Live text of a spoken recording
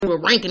were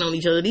ranking on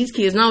each other. These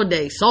kids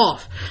nowadays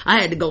soft.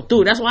 I had to go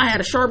through it. That's why I had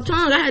a sharp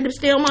tongue. I had to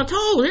stay on my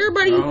toes.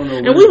 Everybody,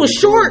 and we was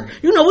short.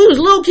 We was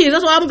little kids.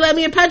 That's why I'm glad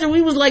me and Patrick,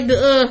 we was like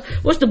the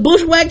what's the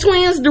Bushwhack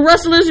twins, the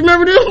wrestlers. You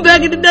remember them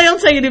back in the day? I'm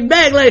taking it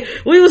back. Like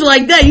we was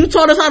like that. You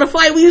taught us how to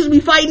fight. We used to be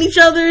fighting each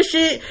other and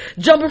shit,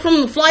 jumping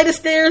from the flight of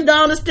stairs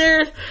down the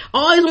stairs. I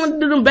always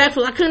wanted to do them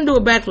backflips. I couldn't do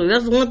a backflip.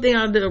 That's the one thing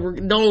I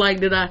don't like.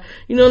 That I,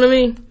 you know what I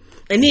mean?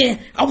 And then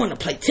I want to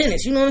play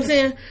tennis, you know what I'm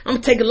saying? I'm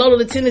going to take a load of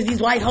the tennis. These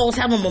white hoes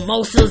having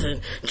mimosas and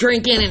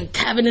drinking and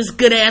having this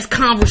good ass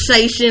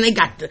conversation. They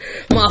got the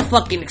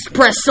motherfucking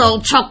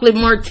espresso, chocolate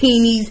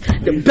martinis,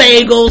 the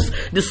bagels,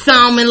 the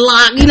salmon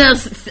lock,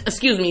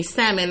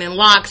 salmon and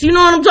locks. You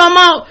know what I'm talking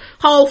about?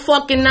 Whole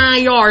fucking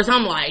 9 yards.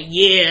 I'm like,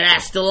 yeah,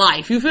 that's the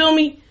life. You feel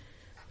me?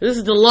 This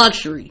is the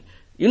luxury.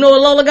 You know what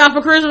Lola got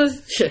for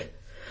Christmas? Shit.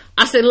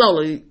 I said,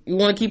 Lola, you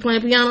want to keep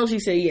playing piano? She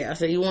said, yeah. I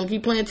said, you want to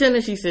keep playing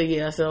tennis? She said,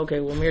 yeah. I said, okay,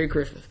 well, Merry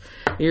Christmas.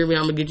 You hear me?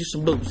 I'm going to get you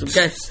some boots,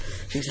 okay?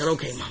 She said,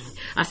 okay, Mommy.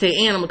 I said,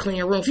 and I'm going to clean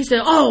your room. She said,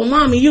 oh,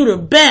 Mommy, you the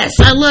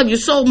best. I love you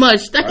so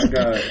much. Thank you.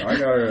 I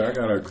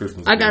got her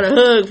Christmas I got a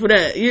hug for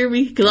that. You hear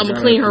me? Because I'm going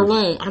to clean her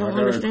room. I don't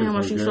understand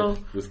why she's so...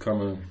 It's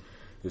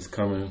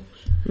coming.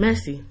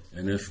 Messy.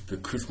 And it's the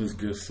Christmas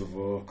gifts of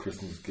all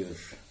Christmas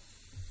gifts.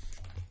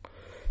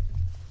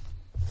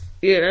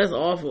 Yeah, that's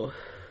awful.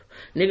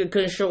 Nigga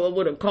couldn't show up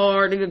with a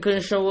card. Nigga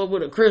couldn't show up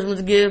with a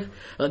Christmas gift.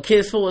 A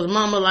kiss for his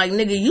mama. Like,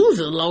 nigga, you's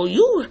a low.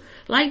 You,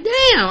 like,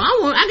 damn,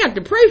 I got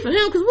to pray for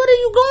him, because what are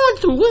you going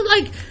through? What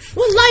life?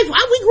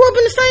 We grew up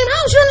in the same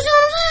house. You understand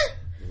what I'm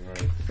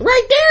saying?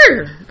 Right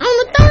there. On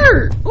the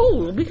third.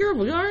 Oh, be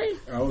careful. You alright?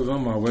 I was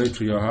on my way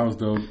to your house,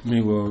 though.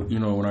 Meanwhile,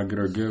 when I get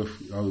her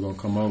gift, I was going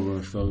to come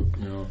over. So,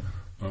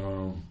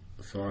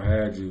 so I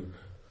had you,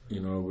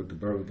 with the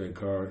birthday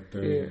card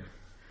thing. Yeah.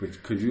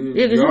 But could you?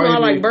 Yeah, because you know I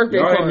like birthday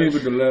cards. Y'all hit me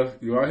with the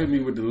left. Y'all hit me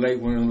with the late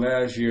one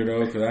last year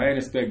though, because I ain't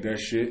expect that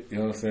shit. You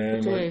know what I'm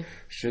saying? Like,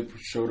 shit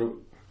showed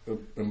up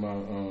in my.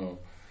 Well,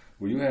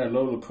 you had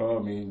Lola call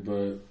me,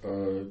 but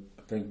I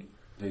think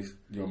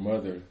your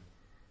mother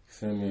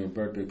sent me a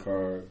birthday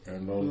card,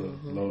 and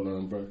Lola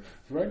and birthday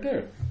right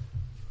there.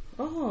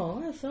 Oh,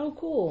 that's so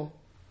cool!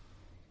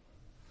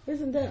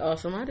 Isn't that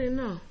awesome? I didn't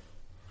know.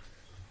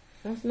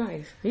 That's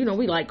nice. We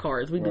like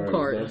cards. We do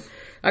cards.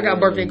 I got a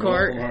birthday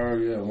card. One from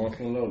her, one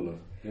from Lola.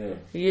 Yeah.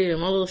 Yeah,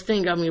 my little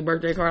Sting got me a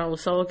birthday card. I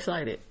was so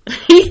excited.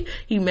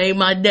 He made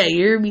my day. You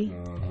hear me?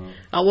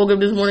 I woke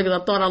up this morning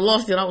because I thought I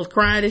lost it. I was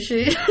crying and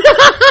shit.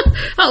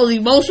 I was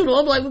emotional.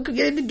 I'm like, we could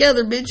get it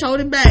together, bitch. Hold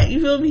it back.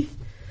 You feel me?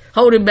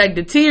 Holding back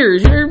the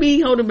tears. You hear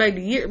me? Holding back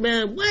the year.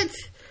 Man, what?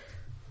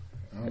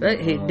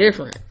 That hit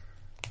different.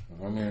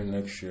 I'm here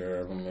next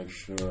year. I'm gonna make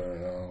sure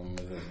I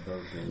miss his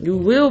birthday. You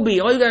will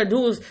be. All you gotta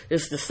do is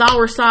the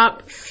sour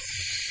sop,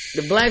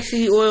 the black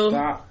seed oil.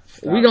 Stop.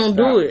 We gonna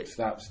do it.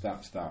 Stop.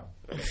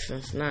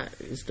 It's not.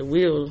 It's the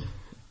wheel.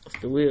 It's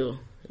the wheel.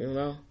 You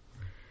know.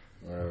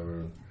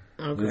 Whatever.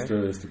 Okay.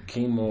 It's the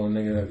chemo,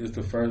 nigga. It's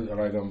the first.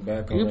 Like I'm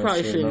back on. You that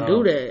probably shit shouldn't now.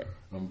 do that.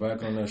 I'm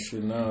back on that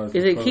shit now. Is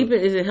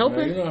it helping?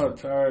 Man, you know how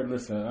tired.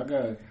 Listen,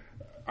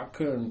 I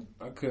couldn't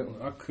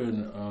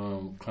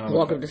climb.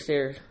 Walk up the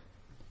stairs.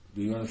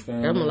 Do you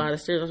understand? Them a lot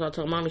of stairs. That's why I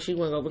told Mommy she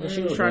wouldn't go because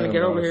she was trying to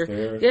get over here.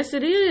 Stairs. Yes,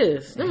 it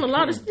is. Them a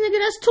lot of nigga.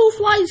 That's 2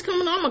 flights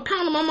coming. I'm gonna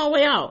count them on my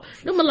way out.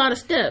 Them a lot of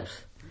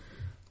steps.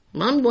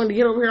 Mommy wanted to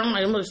get over here. I'm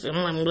like,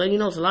 letting you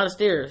know it's a lot of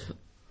stairs.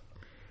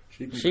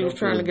 She was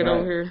trying to get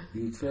over here.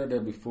 You said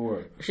that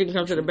before. She can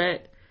come to the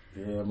back.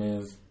 Yeah, I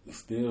mean it's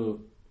still,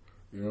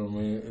 you know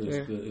what I mean.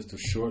 It's the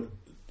short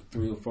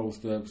 3 or 4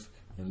 steps,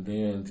 and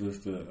then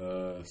just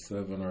the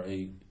 7 or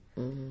 8.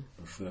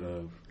 Instead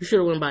of you should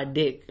have went by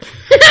Dick.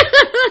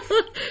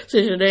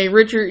 Since your name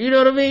Richard, you know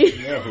what I mean?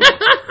 Never.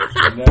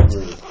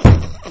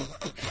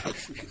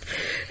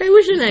 Hey,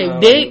 what's your name?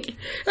 Dick?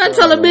 I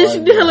tell a bitch,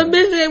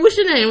 hey, what's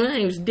your name? My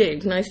name's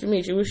Dick. Nice to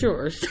meet you. What's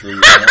yours?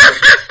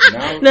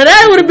 Now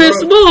that would have been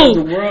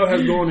smooth. The world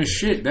has gone to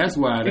shit. That's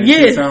why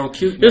that sound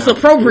cute now. It's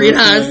appropriate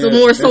how it's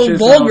more so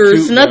vulgar.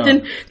 It's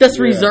nothing that's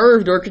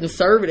reserved or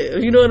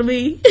conservative. You know what I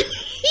mean?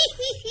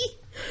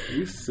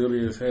 You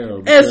silly as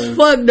hell. As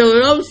fuck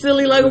though. I'm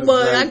silly like a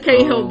bug. I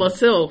can't help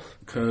myself.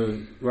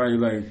 Cause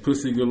like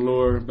Pussy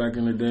Galore back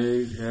in the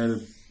day had a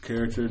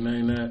character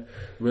named that.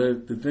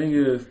 But the thing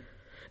is,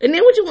 and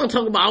then what you want to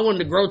talk about? I wanted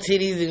to grow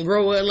titties and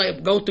grow up,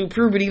 like go through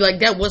puberty. Like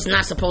that was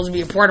not supposed to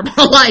be a part of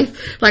my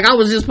life. Like I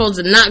was just supposed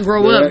to not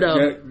grow up though.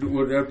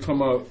 That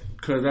come out.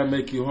 Cause that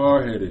make you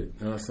hard headed,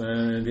 you know what I'm saying?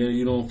 And then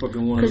you don't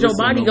fucking want to. Cause your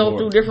body go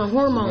through different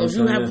hormones.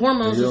 You have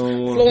hormones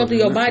flowing through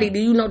your body. Do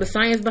you know the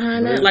science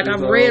behind that? Like I've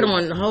read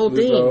on the whole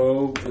thing.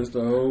 It's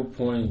the whole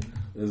point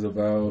is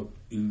about,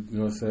 you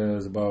know what I'm saying?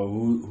 It's about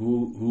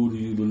who do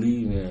you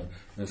believe in?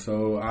 And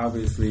so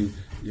obviously,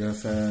 you know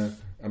what I'm saying?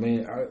 I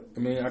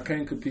mean, I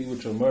can't compete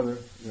with your mother.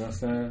 You know what I'm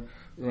saying?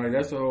 Like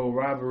that's the whole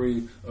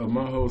robbery of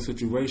my whole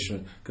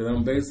situation. Cause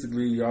I'm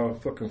basically y'all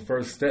fucking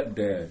first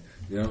stepdad.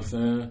 You know what I'm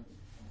saying?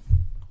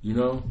 You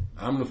know,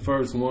 I'm the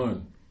first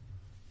one.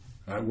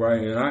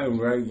 Right,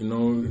 you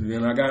know,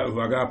 then I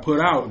got put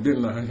out,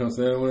 didn't I? You know what I'm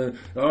saying?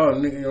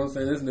 Nigga, you know what I'm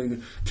saying? This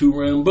nigga too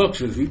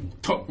rambunctious. You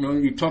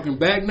talking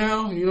back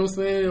now? You know what I'm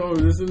saying? Oh,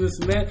 this and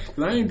that.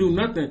 Cause I ain't do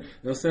nothing. You know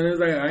what I'm saying? It's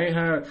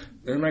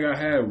like I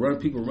had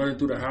people running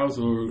through the house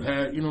or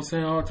had, you know what I'm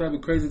saying, all type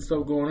of crazy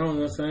stuff going on.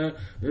 You know what I'm saying?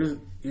 There's,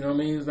 you know what I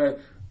mean? It's like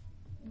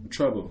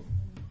trouble,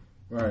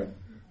 right?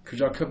 Cause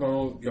y'all kept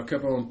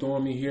on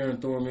throwing me here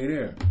and throwing me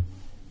there.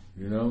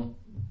 You know,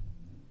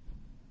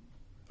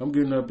 I'm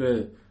getting up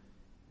at.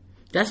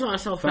 That's why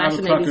it's so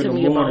fascinating to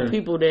me about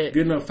people that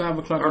getting up 5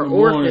 o'clock in the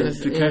morning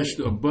to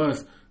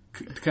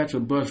catch a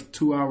bus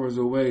 2 hours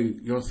away.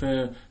 You know what I'm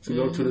saying? To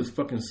go to this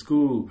fucking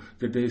school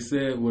that they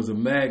said was a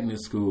magnet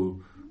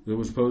school. It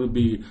was supposed to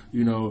be,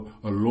 you know,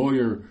 a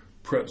lawyer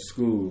prep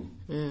school.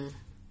 I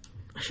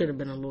should have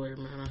been a lawyer,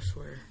 man. I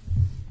swear.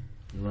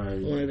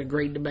 Right. One of the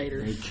great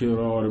debaters. They killed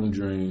all them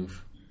dreams.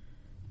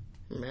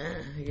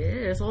 Man,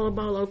 yeah, it's all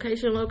about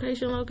location.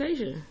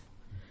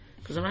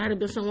 Because if I had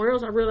been somewhere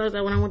else, I realized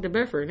that when I went to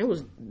Bedford, and it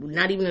was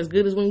not even as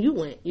good as when you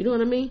went. You know what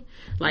I mean?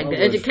 Like, the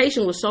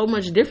education was so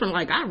much different.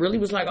 Like, I really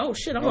was like, oh,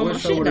 shit, I'm on my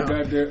shit now.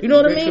 You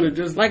know what I mean?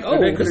 Like, oh,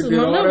 this is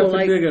my level.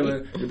 Like,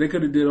 if they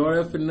could have did all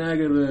that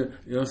finagling,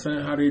 you know what I'm saying,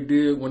 how they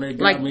did when they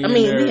got me in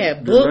there. We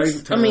had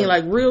books. I mean,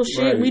 like, real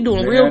shit. Right. We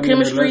doing real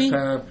chemistry,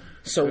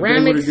 ceramics. If they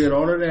would have did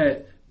all of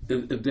that,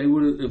 if they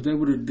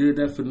would have did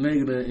that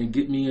finagling and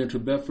get me into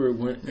Bedford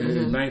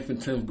in 9th and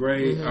 10th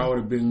grade, I would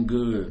have been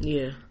good.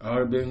 Yeah, I would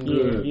have been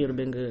good. Yeah, you'd have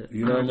been good.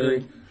 You know what I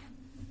mean?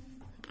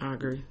 I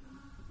agree.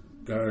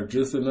 Got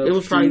just enough. It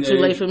was probably too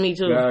late for me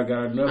too. Got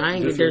enough. I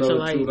ain't get there till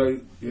like I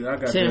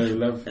got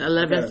 10th,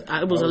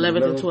 11th. It was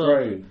 11th and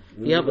 12th.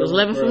 Yep, it was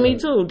 11 for me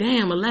too.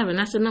 Damn, 11.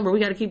 That's the number. We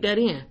got to keep that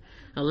in.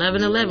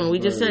 11. We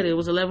just said it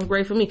was 11th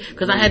grade for me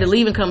because I had to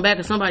leave and come back,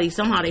 and somehow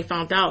they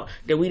found out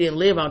that we didn't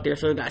live out there,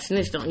 so it got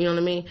snitched on. You know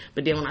what I mean?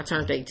 But then when I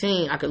turned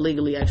 18, I could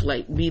legally actually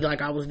like be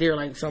like I was there,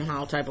 like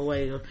somehow type of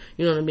way, or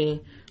you know what I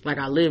mean? Like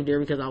I lived there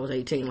because I was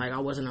 18, like I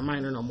wasn't a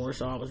minor no more,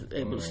 so I was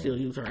able to still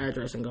use her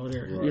address and go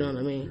there. Right. You know what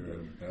I mean?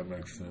 Yeah, that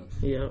makes sense.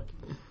 Yep.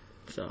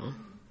 So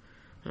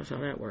that's how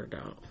that worked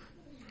out.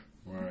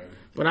 Right.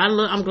 But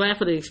I'm glad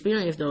for the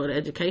experience though. The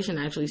education,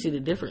 I actually see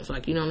the difference.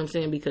 Like, you know what I'm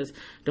saying? Because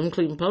them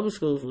Cleveland public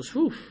schools was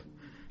whew.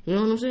 You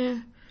know what I'm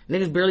saying?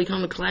 Niggas barely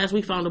come to class.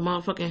 We found a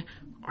motherfucking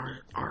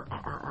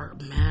our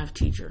math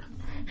teacher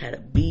had a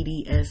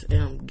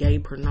BDSM gay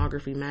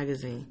pornography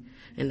magazine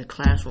in the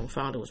classroom.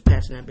 Found it, was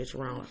passing that bitch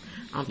around.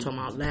 I'm talking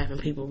about laughing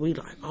people. We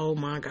like, oh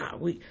my God,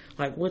 we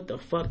like, what the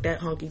fuck? That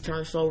hunky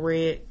turned so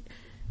red,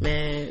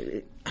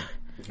 man.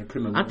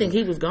 I think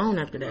he was gone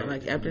after that.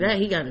 Like after that,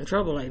 he got in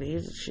trouble. Like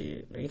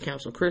he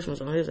canceled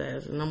Christmas on his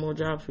ass. No more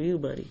job for you,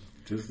 buddy.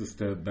 Just to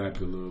step back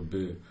a little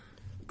bit,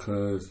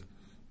 because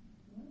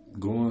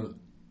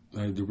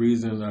the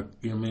reason I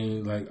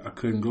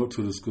couldn't go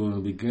to the school in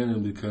the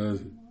beginning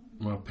because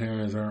my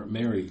parents aren't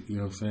married. You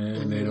know what I'm saying?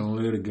 Mm-hmm. They don't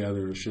live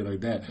together or shit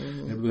like that.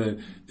 Mm-hmm. But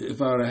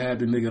if I would have had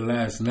the nigga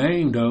last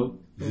name though,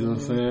 you know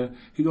what I'm saying?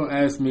 He gonna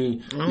ask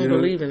me. I don't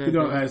believe in that. He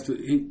gonna ask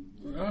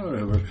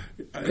whatever.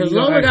 Because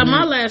Lola got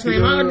my last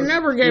name. I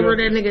never gave her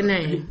that nigga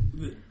name.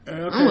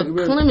 I'm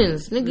a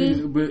Clemens,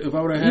 nigga. But if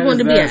I would have had you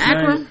wanted to be an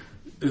Akron?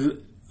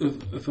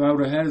 If I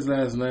would have had his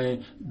last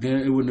name,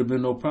 then it wouldn't have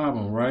been no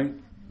problem, right?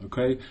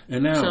 Okay.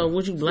 And now, so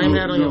would you blame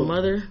that on your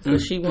mother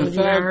because she wanted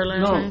you to have her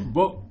last name?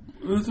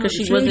 Because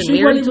she wasn't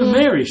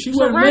married. She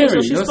wasn't married.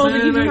 So she's supposed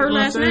to give you her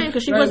last name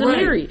because she wasn't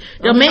married.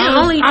 The man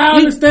only. I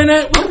understand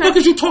that. What the fuck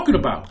is you talking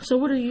about? So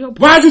what are you?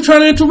 Why are you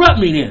trying to interrupt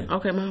me then?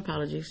 Okay, my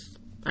apologies.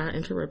 I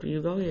interrupted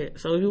you. Go ahead.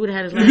 So if you would have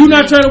had his last name. You're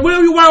not trying to.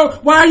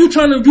 Why are you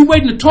trying to? You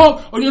waiting to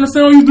talk, or you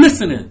understand? Or you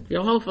listening?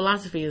 Your whole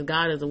philosophy is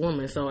God is a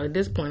woman. So at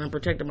this point, I'm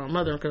protecting my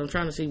mother because I'm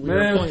trying to see what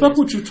your point fuck is.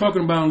 What you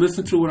talking about and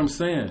listen to what I'm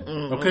saying.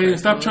 Okay, and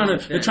stop trying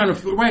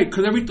to right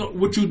because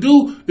what you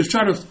do is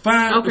try to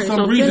find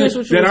some reason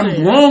that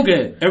I'm wrong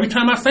at. Every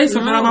time I say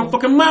something out of my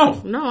fucking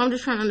mouth. No, I'm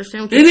just trying to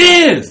understand. What it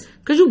is.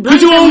 Because you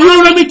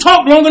don't let me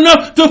talk long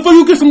enough before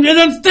you get some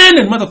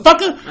understanding,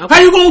 motherfucker. Okay. How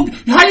you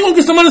gonna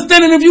get some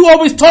understanding if you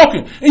always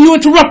talking and you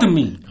interrupting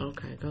me?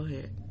 Okay, go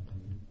ahead.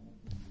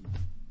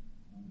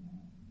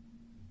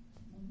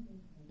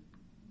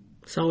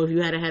 So if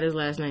you had his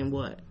last name,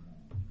 what?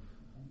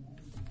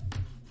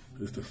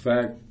 It's the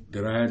fact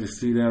that I had to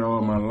see that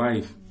all my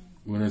life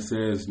when it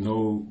says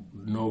no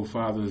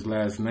father's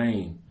last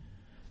name,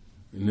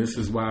 and this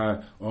is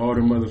why all the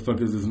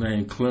motherfuckers is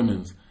named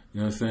Clemens. You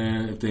know what I'm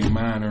saying? If they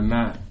mine or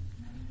not.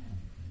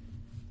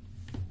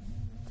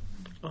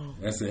 Oh.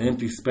 That's an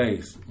empty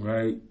space,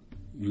 right?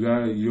 You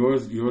got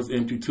yours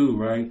empty too,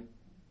 right?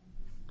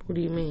 What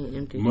do you mean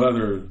empty?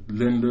 Mother,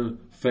 Linda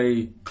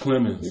Faye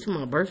Clemens. You talking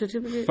about birth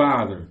certificate?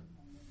 Father,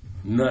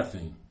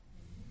 nothing.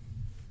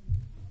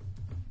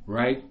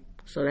 Right?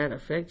 So that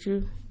affects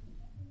you?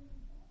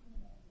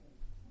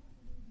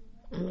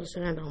 I'm just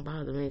saying, don't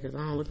bother me because I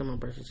don't look at my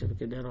birth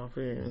certificate that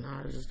often, and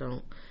I just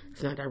don't.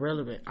 It's not that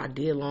relevant. I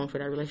did long for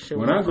that relationship.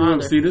 When I grew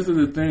up, see, this is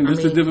the thing. This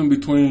is the difference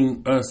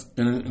between us,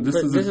 and this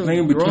is the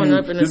thing between.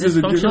 Up in this is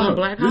a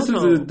black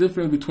household. This is the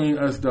difference between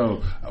us,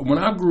 though. When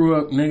I grew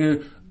up,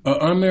 nigga, an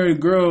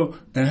unmarried girl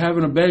and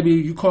having a baby,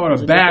 you call her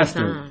a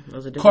bastard.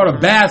 Call her a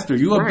bastard.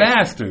 You a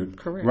bastard.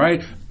 Correct.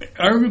 Right?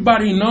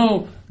 Everybody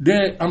know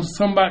that I'm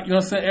somebody, you know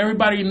what I'm saying?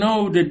 Everybody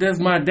know that that's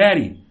my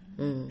daddy.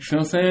 You know what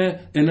I'm saying?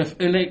 In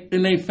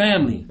they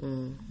family.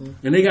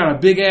 And they got a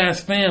big ass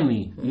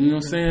family. You know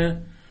what I'm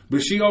saying?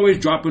 But she always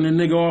dropping the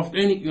nigga off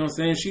you know what I'm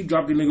saying? She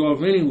dropped the nigga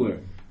off anywhere.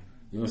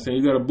 You know what I'm saying?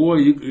 You got a boy,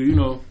 you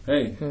know,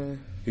 hey,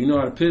 he know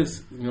how to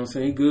piss. You know what I'm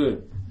saying? He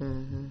good.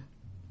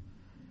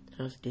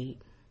 That's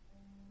deep.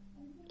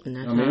 And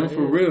that's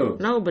for real.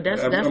 No, but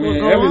that's what's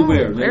going on.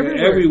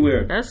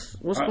 Everywhere. That's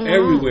what's going on.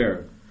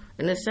 Everywhere.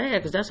 And it's sad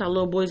because that's how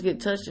little boys get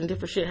touched and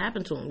different shit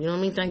happen to them. You know what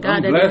I mean? Thank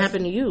God that didn't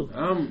happen to you. You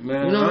know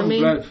what I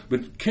mean? Blessed.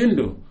 But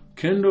Kendall,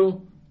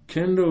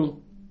 because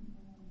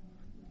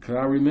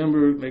I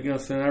remember, like, you know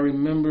what I'm saying? I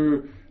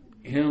remember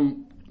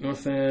him, you know what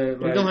I'm saying?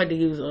 Like, we don't have to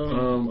use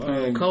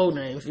code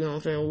names, you know what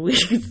I'm saying?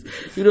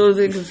 You know what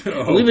I'm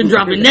saying? We've been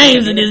dropping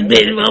names in this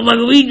bitch,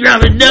 motherfucker. We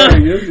dropping stuff.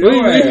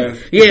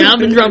 Yeah, I've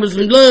been dropping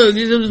some lugs.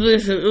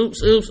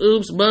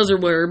 Oops,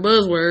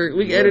 buzzword.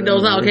 We can edit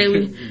those out, can't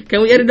we?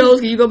 Can we edit those?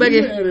 Can you go back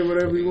in? Edit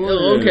whatever you want.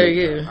 Oh, okay,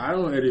 yeah. I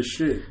don't edit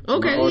shit.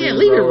 Okay, yeah,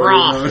 leave it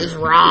raw. It's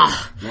raw.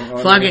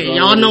 Fuck it.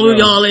 Y'all know who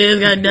y'all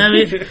is,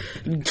 goddammit.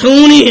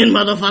 Tune in,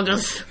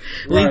 motherfuckers.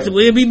 Right.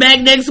 We'll be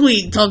back next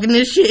week talking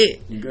this shit.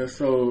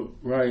 So,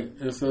 right.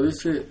 And so this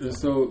shit, and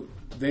so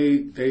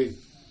they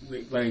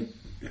like,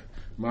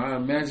 my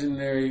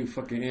imaginary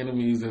fucking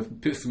enemies have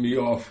pissed me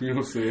off, you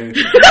know what I'm saying?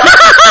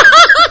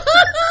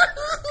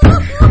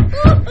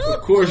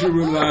 Of course you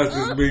realize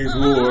this means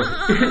war.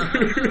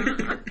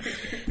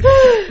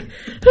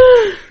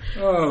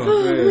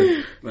 Oh,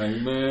 man. Like,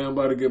 man, I'm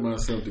about to get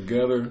myself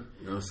together.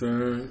 You know what I'm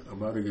saying?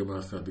 I'm about to get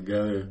myself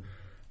together.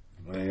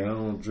 Like, I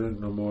don't drink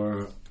no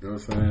more. You know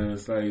what I'm saying?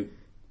 It's like,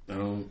 I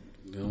don't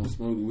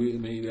smoke weed.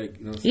 Maybe like,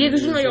 you know what I'm saying? Yeah,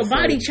 because you know your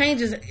body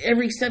changes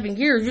every 7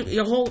 years.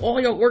 All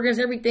your organs,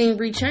 everything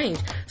rechange.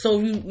 So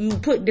if you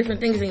put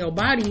different things in your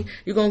body,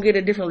 you're going to get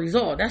a different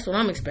result. That's what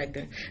I'm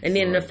expecting. And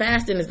then the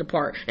fasting is the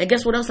part. And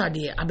guess what else I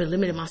did? I've been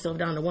limiting myself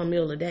down to 1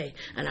 meal a day.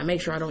 And I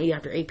make sure I don't eat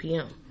after 8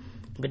 p.m.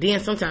 But then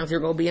sometimes you're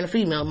going to be in a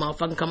female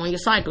motherfucking come on your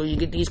cycle. You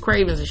get these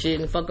cravings and shit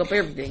and fuck up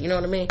everything. You know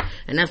what I mean?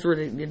 And that's where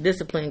the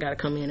discipline got to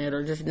come in at,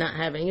 or just not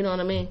having, you know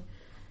what I mean?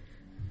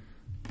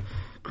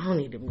 I don't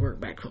need to work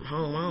back from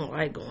home. I don't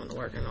like going to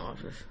work in the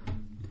office.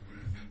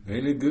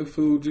 Ain't it good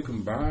food you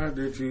can buy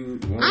that you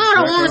want? I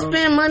don't want to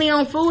spend money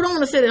on food. I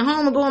want to sit at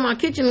home and go in my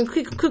kitchen and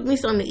cook me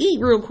something to eat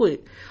real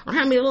quick. Or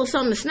have me a little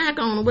something to snack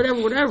on or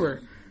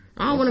whatever.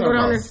 I don't want to go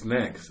down there.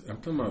 Snacks. I'm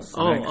talking about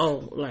snacks.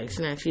 Like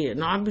snacks, yeah.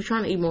 No, I'll be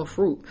trying to eat more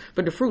fruit.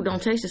 But the fruit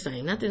don't taste the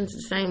same. Nothing's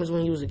the same as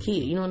when you was a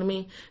kid. You know what I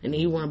mean? And then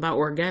you want to buy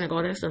organic.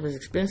 All that stuff is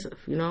expensive,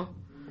 you know?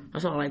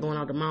 That's all like going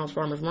out to Miles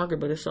Farmers Market,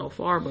 but it's so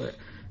far. But,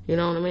 you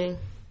know what I mean?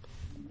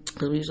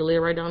 Because we used to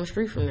live right down the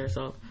street from there.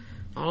 So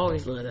I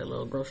always loved that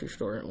little grocery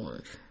store at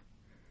Orange.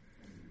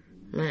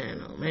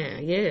 Man, oh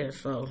man, yeah.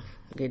 So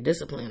get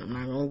disciplined. I'm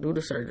not going to do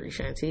the surgery,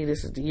 Shanti.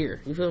 This is the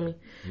year. You feel me?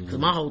 Because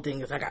my whole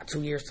thing is I got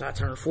 2 years till I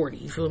turn 40.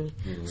 You feel me?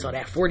 So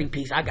that 40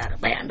 piece, I got to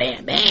bam,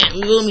 bam, bam.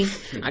 You feel me?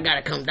 I got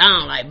to come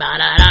down like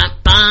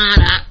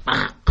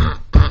ba-da-da-ba-da-ba.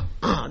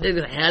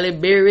 Nigga, Halle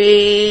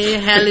Berry.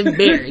 You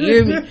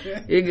hear me?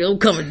 I'm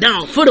coming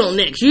down. Foot on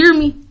next. You hear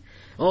me?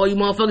 All you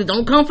motherfuckers,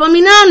 don't come for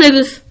me now,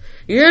 niggas.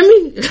 You hear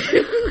me?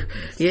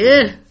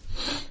 Yeah.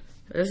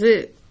 That's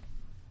it.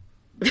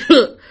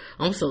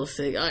 I'm so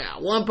sick. I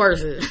got one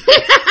person.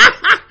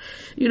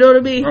 You know what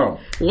I mean? Oh.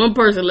 One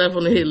person left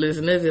on the hit list,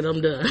 and that's it.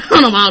 I'm done.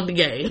 I'm out the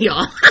game,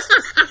 y'all.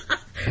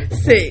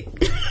 Sick.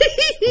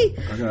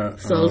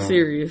 So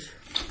serious.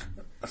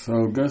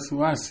 So guess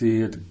who I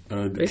see at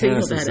the they say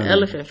you supposed to have an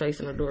elephant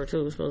facing the door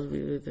too. It's supposed to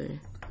be a good thing.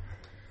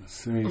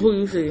 Who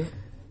you see?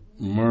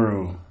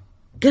 Merle.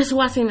 Guess who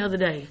I seen the other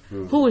day?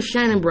 Who was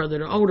Shannon brother,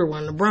 the older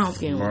one, the brown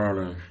skin one?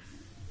 Marlon.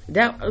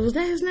 Was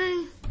that his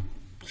name?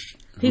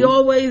 He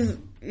always,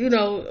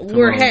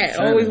 wear hat.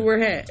 Shannon. Always wear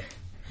hat.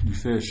 You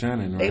said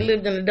Shannon, right? They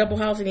lived in a double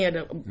house, and he had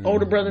an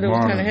older brother that was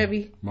kind of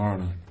heavy.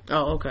 Marlon.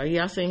 Oh, okay.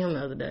 Yeah, I seen him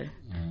the other day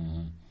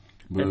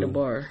at the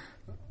bar.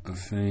 I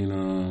seen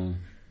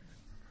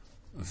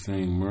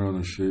Merle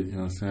and shit. You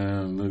know what I'm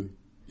saying? Look,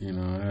 I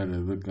had to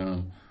look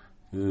on.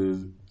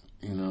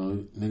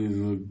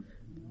 Niggas look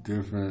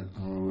different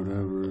or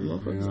whatever.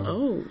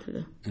 Oh,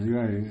 yeah.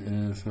 Right,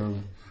 and so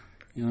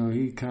he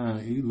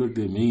looked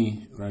at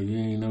me like he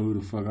ain't know who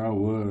the fuck I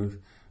was.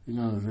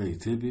 Say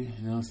Tippy.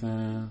 You know what I'm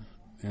saying?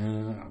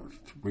 And I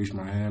reached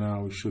my hand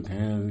out, we shook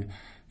hands,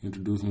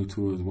 introduced me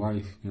to his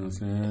wife. You know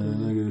what I'm saying? The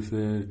nigga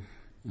said,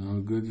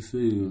 good to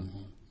see you.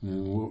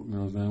 And you know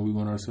what I'm saying? We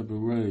went our separate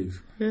ways.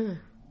 Yeah.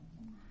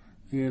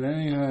 Yeah, that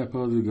ain't how it's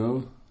supposed to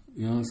go.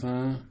 You know what I'm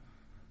saying?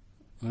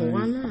 Well,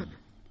 why not?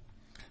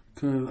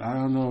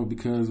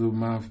 Because of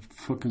my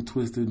fucking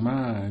twisted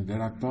mind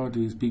that I thought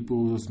these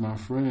people was my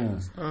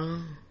friends.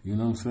 You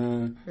know what I'm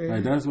saying? Yeah.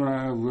 Like, that's what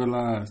I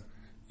realized.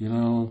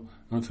 I'm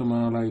talking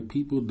about, like,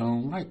 people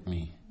don't like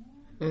me.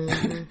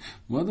 Mm-hmm.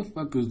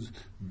 Motherfuckers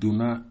do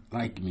not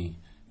like me.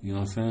 You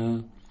know what I'm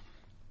saying?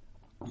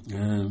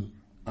 And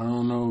I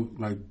don't know,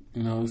 like,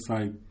 you know, it's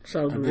like.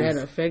 So does that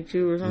affect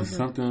you or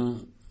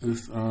something?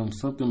 It's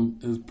something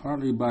is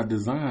partly by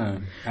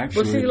design.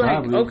 Actually, but see, like,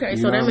 probably, okay,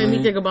 so that made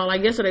me think about,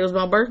 like, yesterday was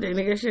my birthday,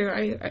 nigga. Shit,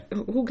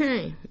 who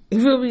came?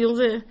 You feel me? You know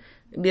what I'm saying?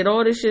 Did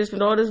all this shit,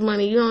 spent all this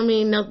money. You know what I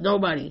mean?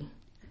 Nobody.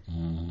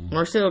 Mm-hmm.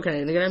 Marcel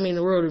came, nigga. That mean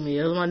the world to me.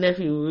 That was my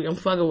nephew. I'm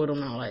fucking with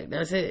him now. Like,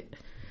 that's it.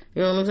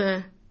 You know what I'm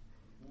saying?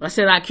 I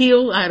said I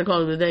killed. I had to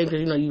call him the name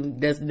because, you know,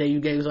 that's the day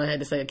you gave, so I had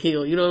to say I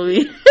killed. You know what I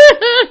mean?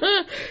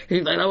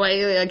 He's like, oh,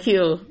 wait, I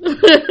killed.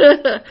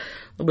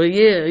 But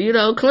yeah, you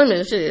know,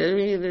 Clemens, shit. I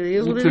mean, it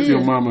is what it is. It took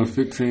your mama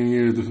 15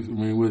 years to, I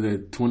mean, was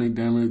that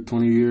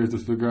 20 years to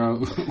figure out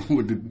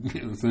what the,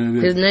 you know what I'm saying?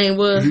 His name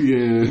was?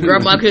 Yeah.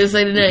 Grandma couldn't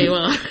say the name,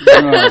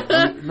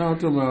 no, I'm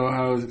talking about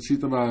how she's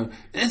talking about,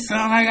 it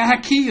sounds like I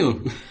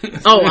kill.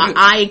 Oh,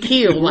 I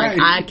kill. Like,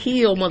 right. I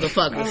kill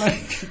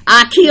motherfuckers.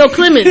 I kill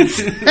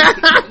Clemens.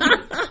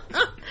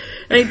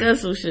 Ain't that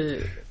some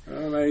shit?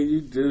 I'm like,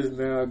 you just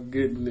now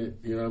getting it.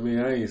 You know what I mean?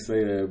 I ain't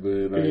say that,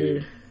 but like...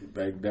 Yeah.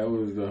 Like, that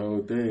was the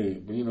whole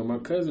thing. But, you know, my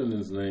cousin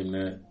is named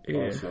that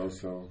also,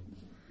 so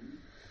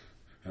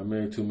I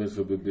made too much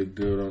of a big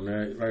deal on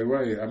that. Like,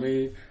 right, I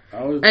mean,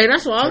 I was... Hey,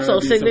 that's why I'm so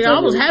sick, nigga. I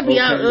was happy.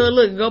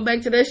 Look, go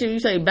back to that shit. You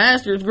say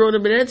bastards growing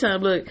up at that time.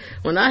 Look,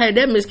 when I had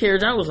that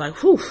miscarriage, I was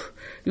like, whew.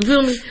 You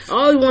feel me? I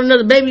always want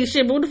another baby and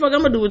shit, but what the fuck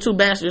I'm gonna do with two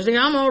bastards? Nigga,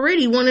 I'm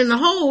already one in the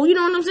hole. You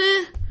know what I'm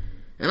saying?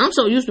 And I'm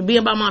so used to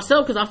being by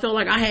myself because I felt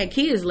like I had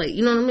kids late.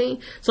 You know what I mean?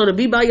 So to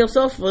be by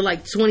yourself for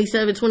like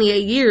 27,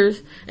 28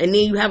 years and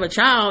then you have a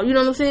child, you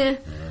know what I'm saying?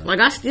 Yeah. Like,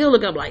 I still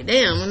look up like,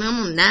 damn, and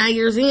I'm 9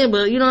 years in,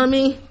 but you know what I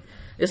mean?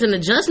 It's an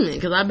adjustment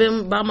because I've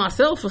been by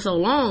myself for so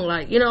long.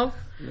 Like, you know,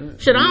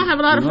 shit, I don't have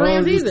a lot of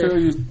friends either.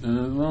 As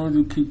long as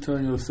you keep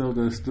telling yourself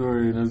that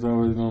story, and it's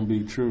always going to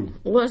be true.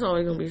 What's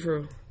always going to be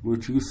true?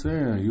 What you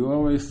saying. You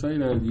always say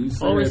that. You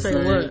say always say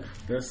what?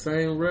 That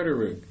same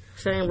rhetoric.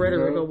 Same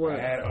rhetoric or what?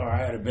 I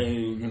had a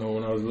baby, you know,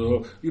 when I was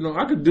little. You know,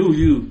 I could do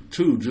you,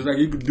 too. Just like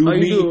you could do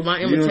me. You do my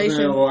imitation?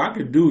 You know or I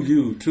could do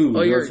you, too.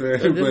 Oh, you know what I'm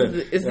saying?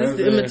 Is this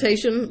the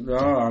imitation? No,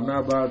 I'm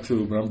not about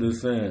to, but I'm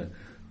just saying.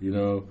 You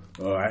know,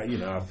 I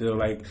feel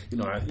like,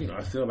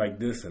 I feel like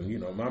this, and, you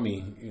know,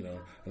 mommy, you know,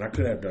 and I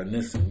could have done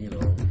this, and, you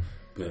know,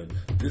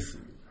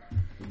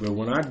 but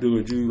when I do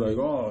it, you like,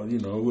 oh, you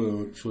know,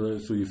 well,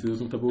 so you feel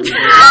some type of way?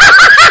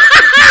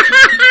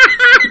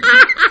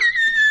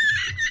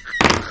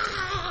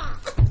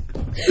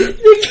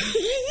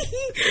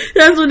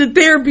 That's when the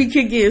therapy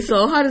kick in.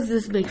 So how does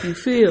this make you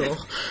feel?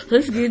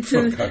 Let's get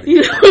to,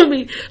 you know what I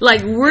mean?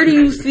 Like, where do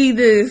you see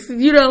this?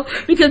 You know,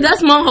 because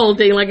that's my whole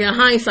thing. Like, in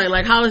hindsight,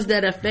 like, how has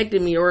that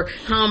affected me, or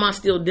how am I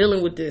still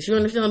dealing with this? You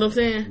understand what I'm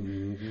saying?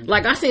 Mm-hmm.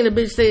 Like, I seen a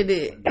bitch say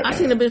that. I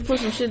seen a bitch put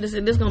some shit that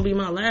said this gonna be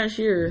my last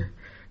year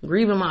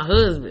grieving my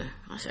husband.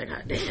 I said,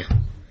 God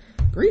damn.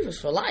 Grief is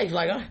for life.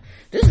 Like,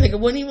 this nigga I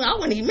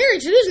wasn't even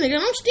married to this nigga,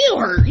 and I'm still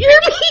hurt. You know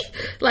what I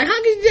mean? Like, how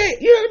could that,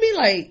 you know what I mean?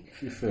 Like,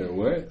 she said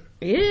what?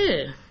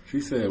 Yeah. She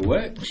said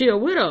what? She a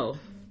widow.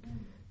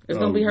 It's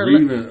gonna be her.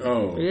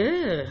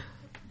 Yeah.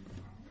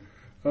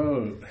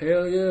 Oh,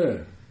 hell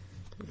yeah.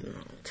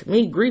 To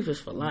me, grief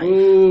is for life.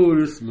 Ooh,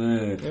 this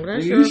man.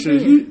 Well,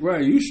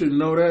 you should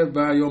know that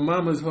by your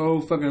mama's whole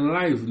fucking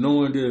life,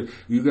 knowing that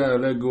you gotta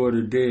let go of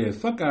the dead.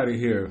 Fuck out of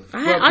here.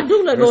 I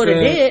do let go of the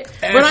dead,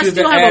 but I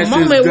still have a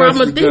moment where I'm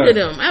gonna think of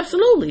them.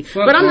 Absolutely.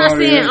 But I'm not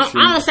saying,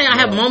 I don't say I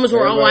have moments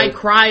where I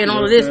cry and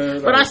all of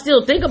this, but I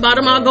still think about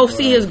him. I'll go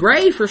see his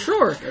grave for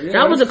sure.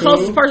 That was the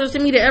closest person to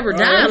me to ever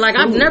die. Like,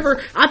 I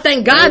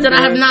thank God that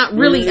I have not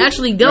really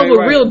actually dealt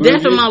with real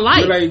death in my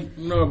life.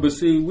 No, but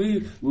see,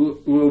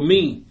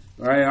 me.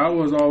 Right, I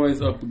was always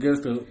up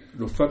against the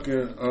fucking, you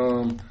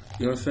know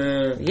what I'm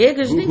saying? Yeah,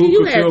 because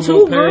you had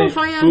two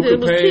girlfriends that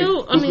was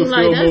killed. I mean,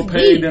 like, that's more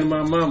pain than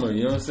my mama,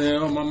 you know what I'm saying?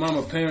 Oh, my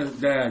mama parents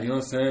died, you know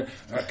what I'm saying?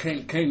 I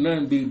can't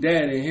nothing be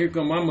that, and here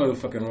come my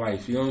motherfucking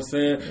life, you know what I'm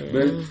saying? Mm-hmm.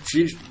 But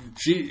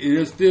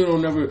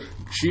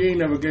she ain't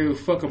never gave a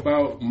fuck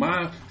about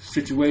my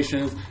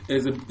situations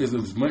as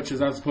much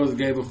as I supposed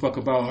to gave a fuck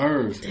about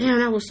hers. Damn,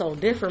 that was so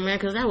different, man,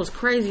 because that was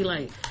crazy.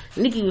 Like,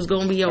 Nikki was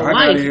gonna be your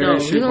wife, though.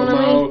 You know what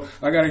I mean?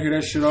 I gotta hear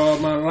that shit all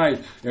my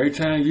life. Every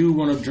time you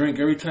want to drink,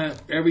 every time,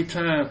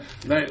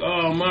 like,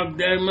 oh, my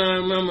dad,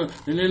 my mama,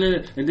 and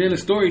then the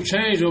story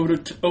changed over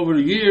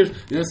the years. You know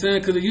what I'm saying?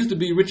 Because it used to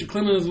be Richard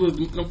Clemens was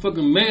a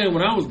fucking man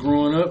when I was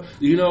growing up.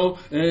 You know,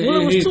 and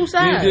it was two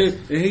sides.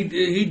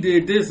 He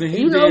did this and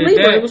he did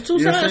Libra, that. It was two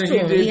sides to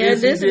him. He had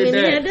this and he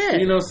had that.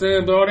 You know what I'm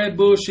saying? But all that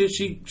bullshit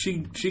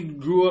she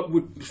grew up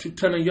with, she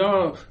telling y'all,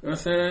 you know what I'm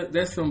saying?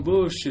 That's some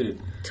bullshit.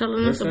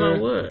 Telling us about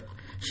what?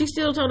 She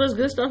still told us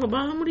good stuff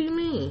about him. What do you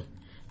mean?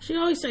 She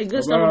always say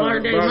good stuff about her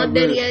daddy. My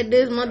daddy had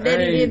this, my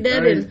daddy did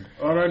that. And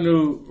all I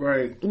knew,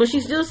 right. But she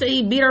still say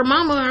he beat her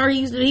mama, or he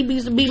used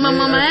to beat my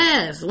mama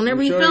ass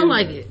whenever he felt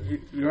like it.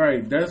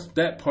 Right, that's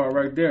that part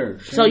right there.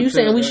 So you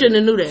saying we shouldn't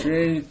have knew that? She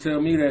ain't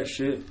tell me that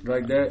shit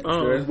like that.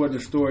 Oh. So that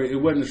wasn't a story.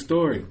 It wasn't a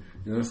story.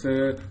 You know what I'm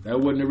saying? That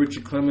wasn't the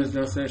Richard Clemens, you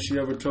know what I'm saying, she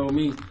ever told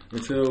me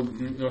until,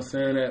 you know what I'm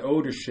saying, that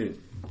older shit.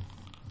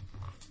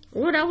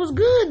 Well, that was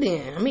good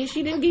then. I mean,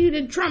 she didn't give you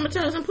the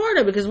traumatizing part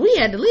of it because we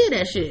had to live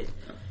that shit.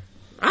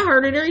 I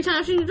heard it every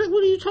time she was like,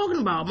 what are you talking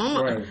about,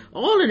 mama? Right.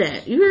 All of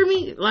that. You hear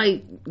me?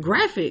 Like,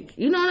 graphic.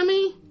 You know what I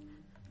mean?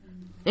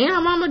 And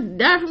her mama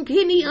died from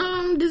kidney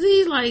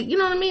disease. Like, you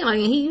know what I mean? Like,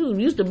 he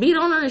used to beat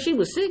on her and she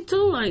was sick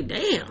too. Like,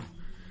 damn.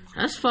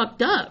 That's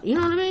fucked up. You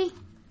know what I mean?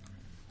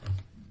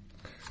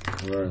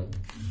 Right.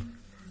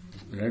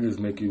 That just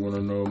make you want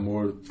to know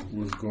more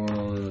what's going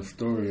on in the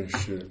story and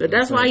shit. But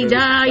that's why he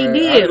died how he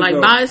did, like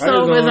by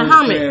himself as a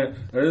hermit.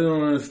 I just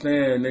don't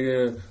understand,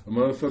 nigga, a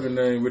motherfucker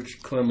named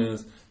Richard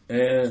Clemens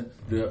and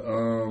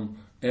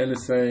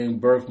the same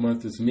birth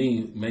month as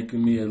me,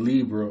 making me a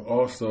Libra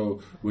also,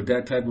 with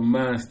that type of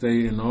mind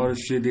state and all the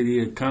shit that he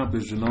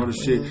accomplished and all the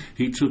shit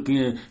he took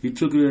in. He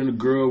took it in a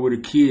girl with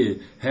a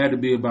kid, had to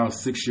be about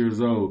 6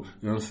 years old.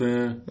 You know what I'm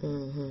saying?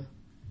 Mm-hmm.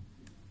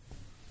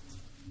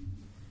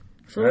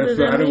 So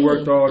I done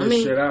worked all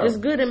this shit out. It's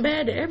good and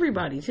bad to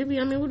everybody, Tippy.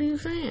 I mean, what are you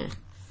saying?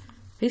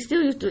 He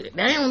still used to.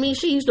 That don't mean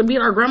she used to beat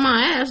our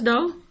grandma ass,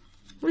 though.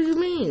 What do you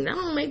mean? That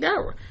don't make that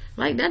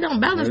like that. Don't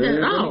balance that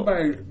at all.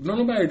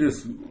 Nobody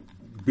just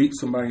beat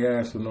somebody's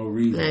ass for no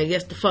reason. Man,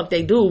 yes, the fuck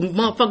they do.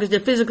 Motherfuckers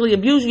that physically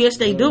abuse you, yes,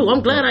 they do.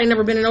 I'm glad I ain't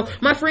never been in no.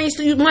 My friend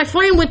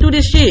went through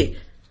this shit.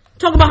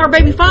 Talk about her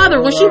baby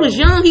father when she was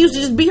young. He used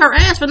to just beat her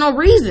ass for no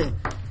reason.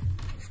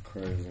 That's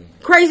crazy.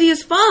 Crazy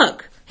as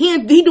fuck. He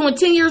doing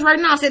 10 years right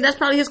now. I said that's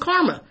probably his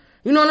karma.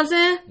 You know what I'm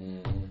saying?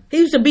 Mm-hmm. He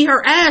used to beat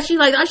her ass. She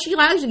I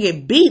used to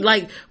get beat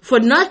like for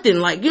nothing.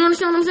 Like, you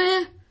understand what I'm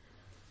saying?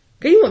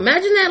 Can you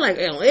imagine that? Like,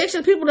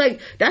 extra people like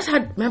that's how.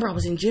 Remember, I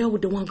was in jail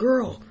with the one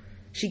girl.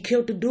 She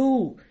killed the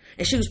dude,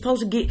 and she was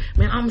supposed to get.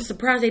 Man, I'm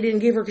surprised they didn't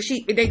give her because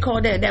they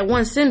called that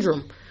one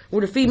syndrome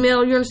with a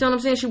female. You understand what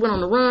I'm saying? She went on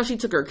the run. She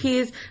took her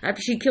kids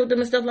after she killed them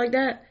and stuff like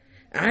that.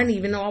 I didn't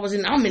even know I'm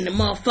in the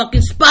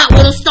motherfucking spot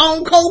with a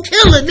stone cold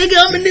killer, nigga.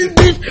 I'm in this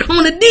bitch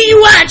on a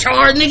DUI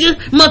charge,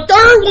 nigga. My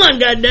third one,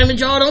 goddammit,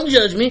 y'all. Don't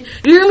judge me.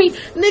 You hear me?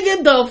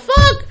 Nigga, the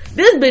fuck?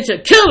 This bitch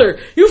a killer.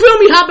 You feel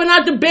me? Hopping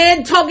out the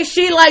bed, talking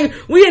shit like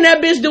we in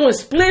that bitch doing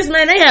splits,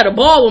 man. They had a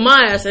ball with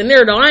my ass in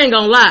there, though. I ain't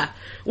gonna lie.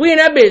 We in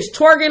that bitch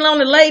twerking on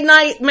the late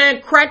night,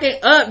 man, cracking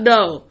up,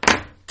 though.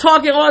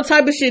 Talking all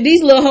type of shit.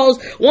 These little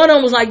hoes, one of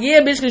them was like,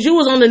 yeah, bitch, because you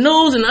was on the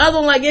news. And the other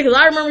one like, yeah, because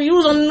I remember you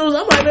was on the news.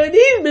 I'm like, man,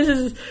 these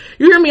bitches,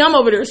 you hear me? I'm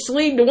over there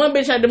asleep. The one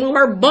bitch had to move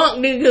her bunk,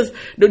 nigga,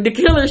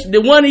 because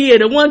the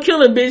one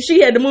killer bitch,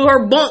 she had to move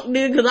her bunk,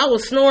 nigga, because I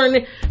was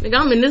snoring. Nigga,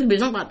 I'm in this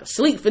bitch. I'm about to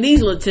sleep for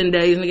these little 10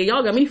 days, nigga.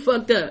 Y'all got me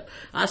fucked up.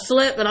 I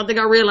slept, and I think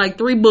I read like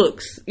 3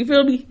 books. You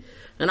feel me?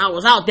 And I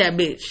was out that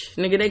bitch.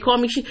 Nigga, they called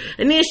me.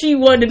 And then she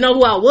wanted to know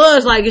who I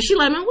was. Like, and she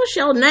like, man, what's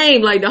your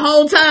name? Like, the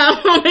whole time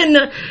I'm in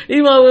the,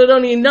 you know,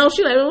 don't even know.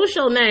 She like, man, what's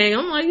your name?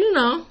 I'm like, you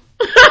know.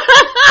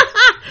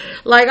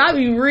 Like, I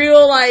be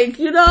real, like,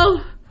 you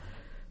know.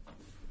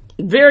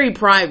 Very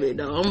private,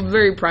 though. I'm a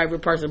very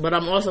private person. But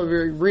I'm also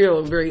very real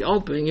and very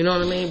open. You know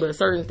what I mean? But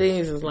certain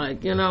things is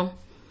like, you know.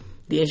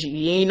 Then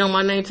you ain't know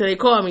my name till they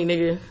called me,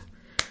 nigga.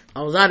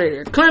 I was out of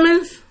there.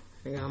 Clemens.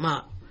 Nigga, I'm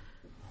out.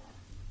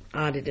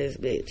 Out of this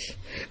bitch.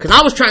 Cause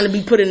I was trying to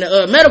be put in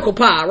the medical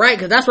pile, right?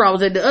 Cause that's where I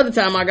was at the other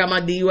time I got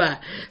my DUI.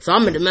 So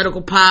I'm in the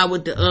medical pile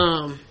with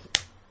the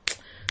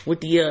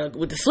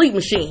sleep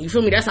machine. You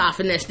feel me? That's how I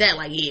finessed that.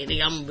 Like, yeah,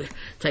 nigga, I'm gonna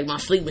take my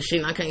sleep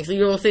machine. I can't sleep,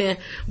 you know what I'm saying?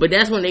 But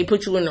that's when they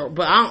put you in the,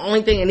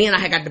 only thing, and then I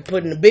had got to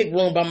put in the big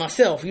room by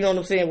myself. You know what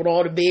I'm saying? With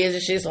all the beds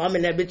and shit. So I'm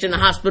in that bitch in the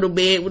hospital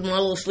bed with my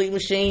little sleep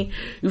machine.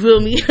 You feel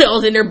me? I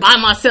was in there by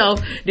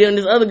myself. Then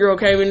this other girl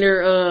came in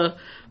there,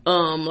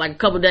 like a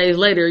couple days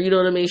later, you know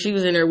what I mean? She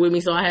was in there with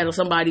me, so I had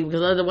somebody,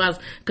 because otherwise,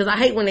 because I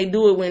hate when they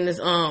do it when it's,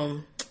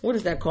 what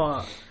is that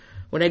called?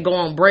 When they go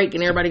on break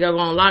and everybody gotta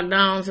go on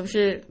lockdown, some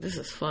shit. This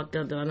is fucked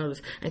up, though. I know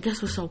this. And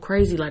guess what's so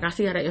crazy? Like, I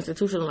see how they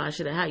institutionalized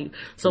shit at how you.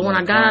 So when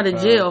I got out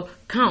of jail,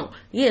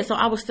 yeah, so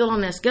I was still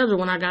on that schedule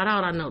when I got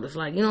out, I noticed.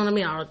 Like, you know what I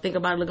mean? I would think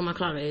about it, look at my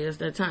clock, hey, it's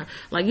that time.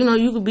 Like, you know,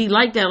 you could be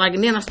like that. Like,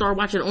 and then I started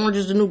watching Orange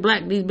is the New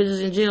Black, these bitches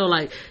in jail.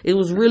 Like, it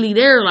was really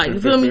there. Like, you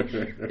feel me?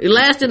 It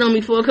lasted on me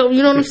for a couple,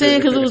 you know what I'm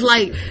saying? Because it was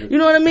like, you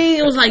know what I mean?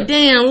 It was like,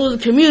 damn, it was a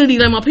community.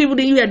 Like, my people,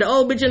 then you had the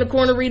old bitch in the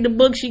corner read the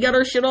book. She got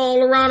her shit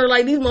all around her.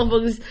 Like, these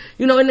motherfuckers,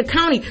 you know, in the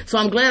county. So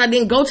I'm glad I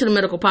didn't go to the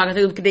medical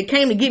pocket. They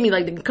came to get me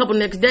like a couple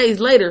next days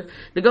later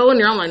to go in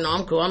there. I'm like, no,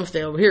 I'm cool. I'm gonna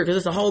stay over here because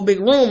it's a whole big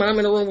room and I'm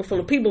in a room full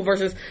of people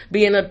versus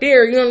being up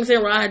there. You know what I'm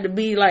saying? Where I had to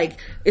be like,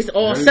 it's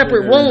all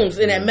separate rooms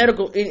in that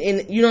medical.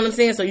 In you know what I'm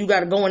saying? So you got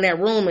to go in that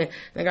room and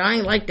like I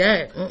ain't like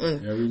that.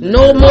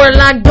 No more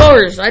locked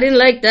doors. I didn't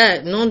like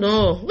that. No.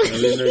 Every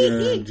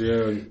nigga in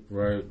jail,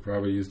 right?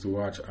 Probably used to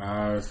watch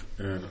Oz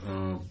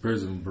and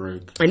Prison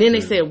Break. And then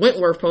they said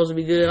Wentworth supposed to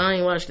be good. I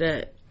ain't watched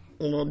that.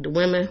 You know, the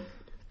women.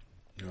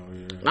 Oh,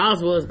 yeah.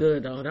 Oz was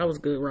good, though. That was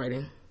good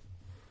writing.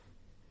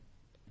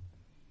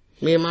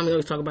 Me and mommy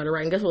always talk about the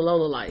writing. Guess what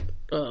Lola like?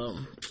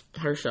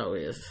 Her show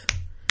is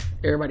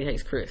Everybody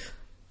Hates Chris.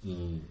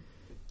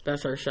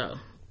 That's her show.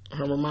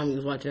 Her mommy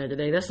was watching that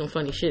today. That's some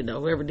funny shit though.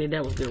 Whoever did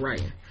that was good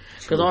writing.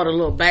 Cause all the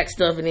little back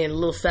stuff and then the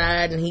little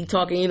side and he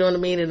talking, you know what I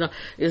mean? And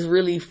it's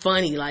really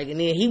funny. Like, and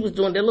then he was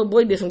doing, that little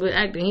boy did some good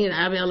acting. He in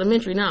Ivy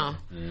Elementary now.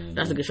 Mm-hmm.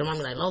 That's a good show.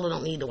 Mommy like, Lola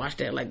don't need to watch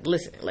that. Like,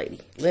 listen, lady.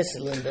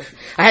 Listen, Linda.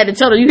 I had to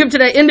tell her, you hip to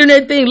that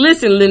internet thing?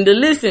 Listen, Linda,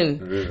 listen.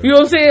 Yeah. You know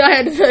what I'm saying? I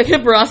had to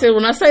hip her. I said,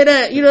 when I say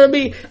that, you know what I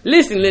mean?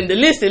 Listen, Linda.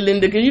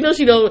 Cause you know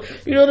she don't,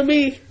 you know what I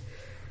mean?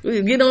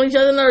 We get on each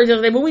other's nerves the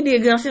other day, but we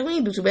did good. I said, we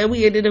didn't do too bad.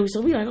 We did it.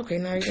 So we like, okay,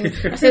 now you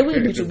I said, we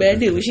didn't do too bad,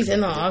 did we? She said,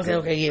 no. I said,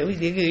 okay, yeah, we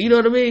did good. You know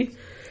what I mean?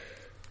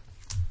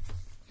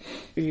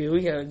 Yeah,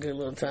 we had a good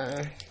little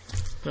time.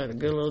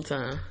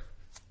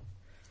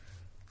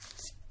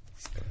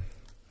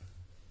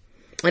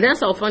 And that's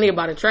so funny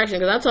about attraction,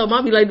 because I told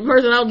Mommy, like, the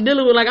person I was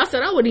dealing with, like, I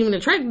said, I wasn't even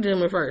attracted to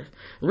him at first.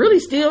 Really,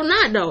 still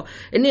not, though.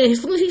 And then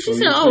as soon as she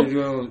said,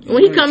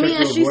 when he come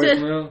in, she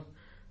said,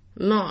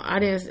 no, I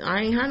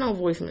ain't had no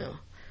voicemail.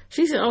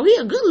 She said, oh, he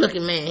a good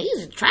looking man.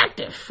 He's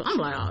attractive. I'm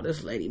like, oh,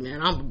 this lady,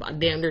 man, I'm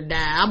damn near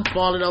die. I'm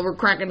falling over,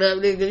 cracking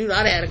up. You know,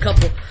 I had a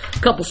couple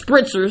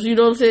spritzers, you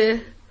know what I'm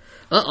saying?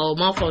 Uh-oh,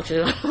 my fault,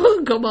 you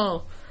know. Come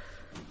on.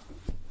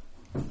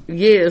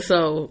 Yeah,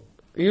 so,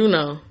 you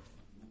know,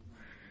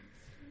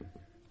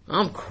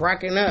 I'm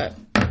cracking up.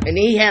 And then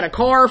he had a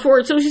car for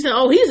it, too. She said,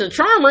 oh, he's a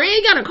charmer. He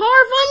ain't got a car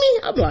for me?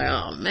 I'm like,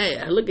 oh,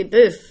 man, look at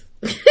this.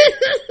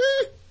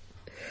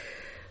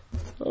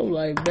 I'm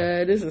like,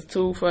 man, this is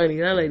too funny.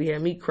 That lady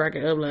had me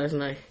cracking up last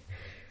night.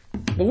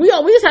 But we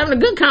was having a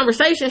good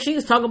conversation. She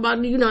was talking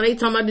about, you know, they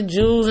talking about the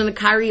Jews and the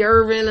Kyrie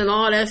Irving and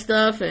all that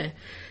stuff. And,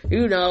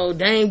 you know,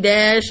 Dame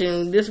Dash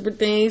and different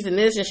things and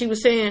this. And she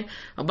was saying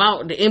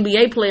about the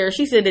NBA players.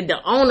 She said that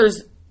the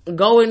owners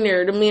go in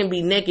there, the men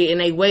be naked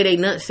and they weigh their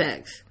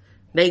nutsacks.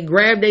 They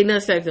grab their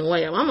nutsacks and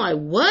weigh them. I'm like,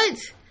 what?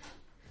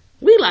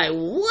 We like,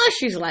 what?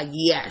 She's like,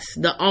 yes,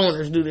 the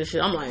owners do this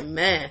shit. I'm like,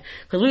 man.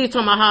 Because we was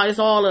talking about how it's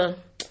all a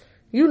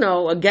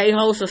gay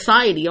whole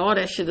society. All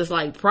that shit is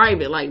like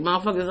private. Like,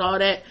 motherfuckers, all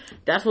that.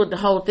 That's what the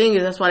whole thing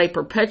is. That's why they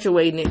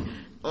perpetuating it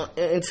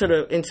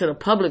into the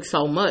public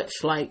so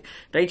much. Like,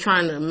 they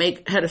trying to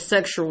make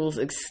heterosexuals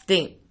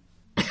extinct.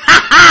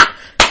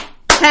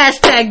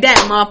 Hashtag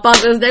that,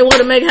 motherfuckers. They want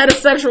to make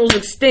heterosexuals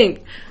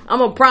extinct.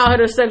 I'm a proud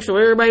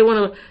heterosexual. Everybody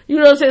want to, you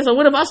know what I'm saying? So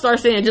what if I start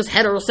saying just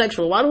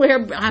heterosexual? Why do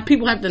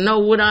people have to know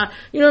what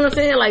you know what I'm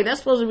saying? Like, that's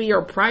supposed to be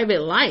your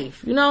private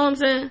life. You know what I'm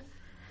saying?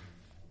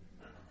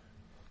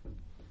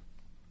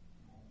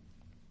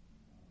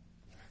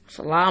 It's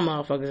a lot of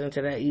motherfuckers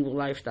into that evil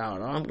lifestyle,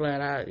 though. I'm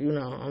glad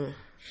I'm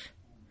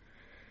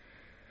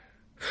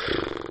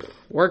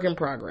work in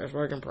progress.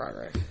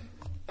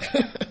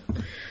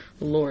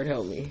 Lord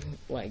help me.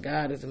 Like,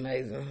 God is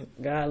amazing.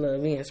 God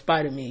love me in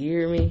spite of me. You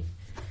hear me?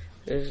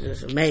 It's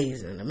just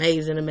amazing.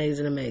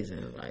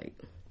 Like,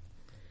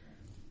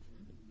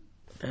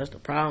 that's the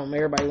problem.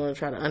 Everybody want to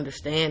try to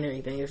understand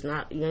everything. It's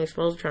not, you ain't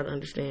supposed to try to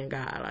understand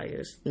God. Like,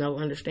 it's no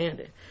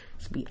understanding.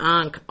 It's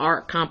beyond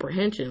art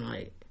comprehension.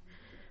 Like,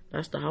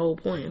 that's the whole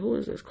point. Who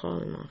is this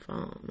calling my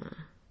phone, man?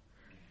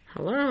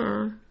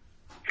 Hello?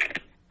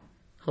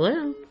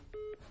 Right.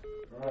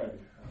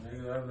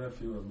 I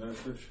left you a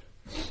message.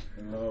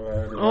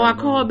 I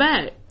called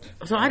back.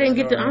 So I didn't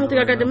I don't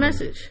think I got the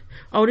message.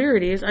 Oh, there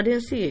it is. I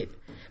didn't see it.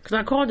 Because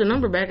I called the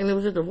number back and it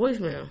was at the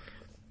voicemail.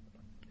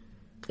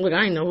 Look,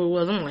 I didn't know who it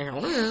was. I'm like,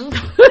 hello?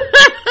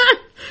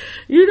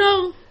 You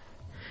know?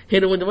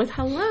 Hit it with the voice,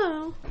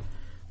 hello?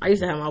 I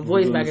used to have my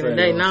voice back in the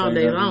day.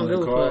 Nowadays, I don't give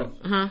a fuck.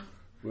 Huh?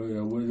 What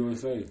do it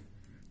say?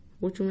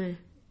 What you mean?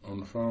 On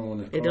the phone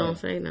when it don't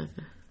say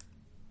nothing.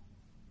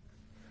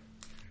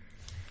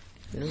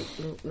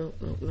 Nope.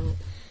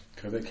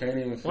 Cause they can't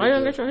even fit. Why you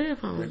don't get your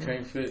headphones? They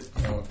can't fit.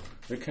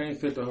 They can't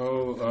fit the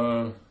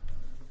whole.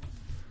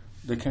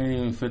 They can't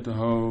even fit the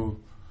whole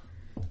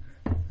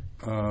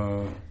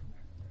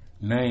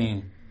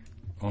name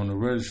on the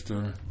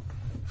register.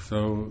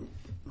 So,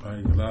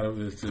 like, a lot of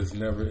it's just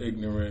never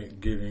ignorant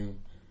getting,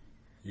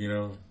 you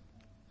know.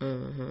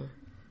 Mm-hmm.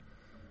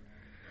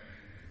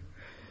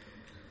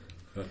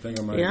 I think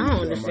I might. Yeah, I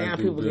don't understand how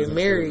people get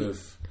married.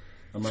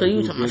 So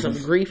you talking about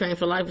some grief ain't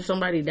for life if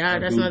somebody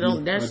died?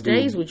 That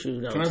stays with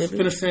you though. Can I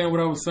finish saying what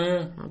I was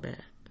saying? My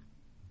bad.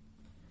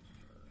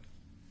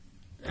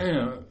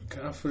 Damn,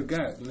 I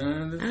forgot.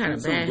 Man, I got a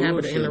bad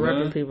habit of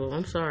interrupting people.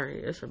 I'm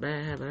sorry. It's a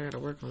bad habit. I got to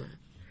work on it.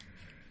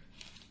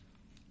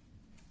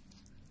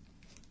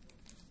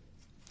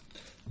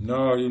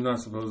 No, you're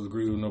not supposed to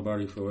agree with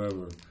nobody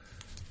forever.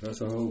 That's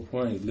the whole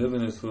point.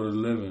 Living is for the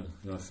living.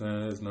 You know what I'm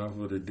saying? It's not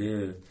for the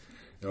dead.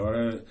 All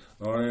that.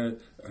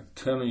 I'm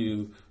telling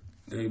you.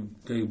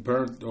 They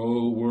burnt the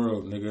whole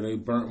world, nigga. They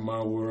burnt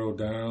my world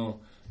down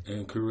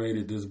and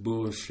created this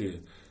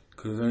bullshit.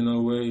 Cause ain't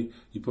no way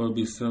you supposed to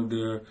be sitting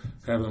there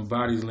having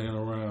bodies laying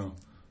around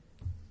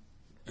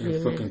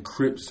and fucking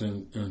crypts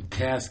and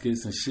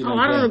caskets and shit like that.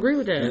 Oh, I don't agree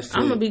with that.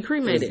 I'm gonna be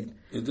cremated.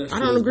 I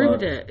don't agree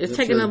with that. It's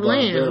taking up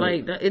land.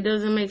 Like, it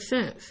doesn't make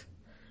sense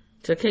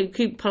to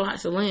keep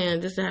plots of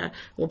land just to have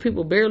where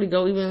people barely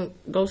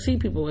go see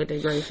people at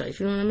their grave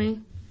sites. You know what I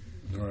mean?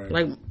 Right.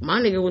 Like, my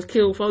nigga was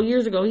killed 4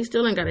 years ago. He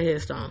still ain't got a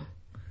headstone.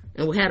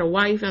 and had a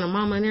wife and a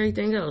mama and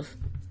everything else.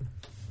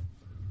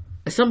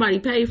 And somebody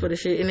paid for the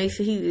shit, and they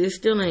said it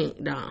still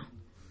ain't down.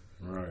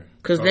 Right.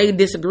 Because they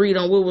disagreed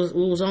on what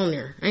was on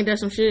there. Ain't that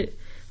some shit?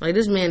 Like,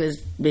 this man has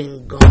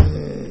been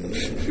gone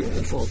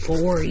for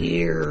 4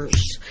 years,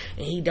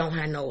 and he don't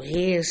have no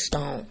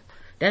headstone.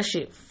 That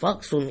shit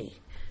fucks with me.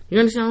 You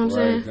understand what I'm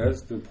saying?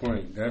 That's the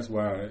point. That's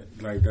why,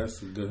 like, that's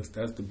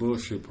the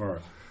bullshit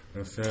part.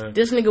 You know what I'm saying?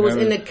 This nigga was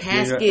in the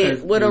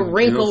casket with a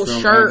wrinkled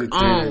shirt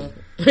on.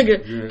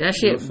 That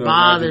shit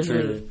bothers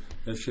me.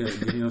 That shit,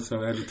 getting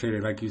yourself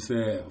agitated, like you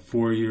said,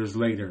 4 years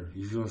later.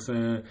 You feel what I'm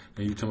saying?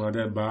 And you talking about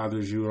that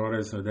bothers you and all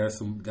that. So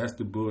that's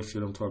the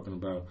bullshit I'm talking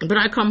about. But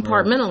I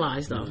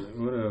compartmentalize though.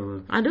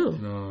 Whatever. I do.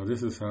 No,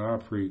 this is how I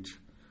preach.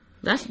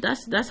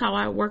 That's how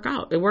I work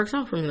out. It works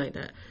out for me like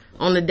that.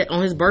 On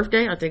his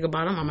birthday, I think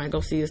about him. I might go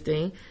see his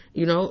thing.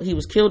 You know, he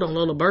was killed on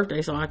Lola's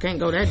birthday, so I can't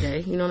go that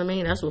day. You know what I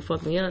mean? That's what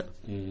fucked me up.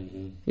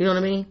 Mm-hmm. You know what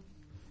I mean?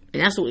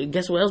 And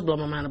guess what else blew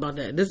my mind about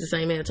that? This is the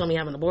same man that told me to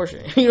have an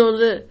abortion. You know what I'm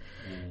saying?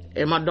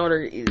 And my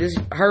daughter,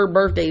 her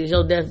birthday is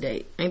your death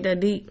date. Ain't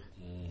that deep?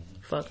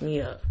 Fuck me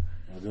up.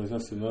 I guess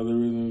that's another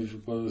reason you're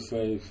supposed to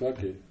say fuck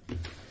it.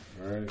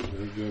 All right?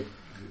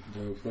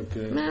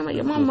 Man,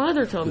 my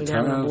mother told me to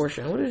have an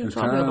abortion. What are you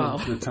talking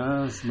about? The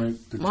times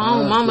make the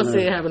mama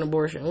said have an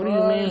abortion. What do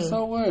you mean?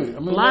 So what? I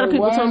mean, a lot of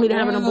people told me to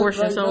have an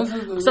abortion. So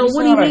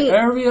what do you mean?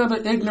 Every other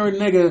ignorant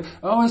nigga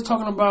always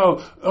talking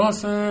about. I'm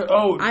saying,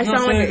 I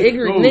sound like an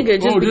ignorant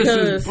nigga just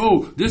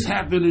because. This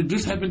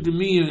happened to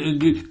me,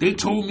 and they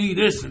told me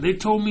this, and they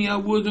told me I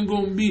wasn't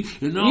gonna be,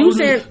 and all you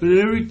said and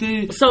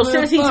everything. So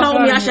since he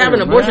told me I should have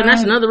an abortion,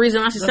 that's another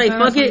reason I should say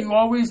fuck it. You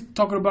always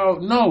talking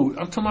about no.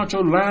 I'm talking about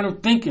your line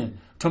of thinking.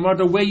 Talking about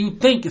the way you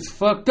think is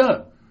fucked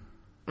up.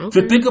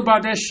 Okay. To think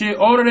about that shit,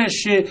 all of that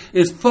shit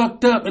is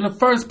fucked up in the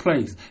first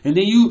place. And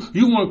then you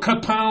want to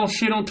compound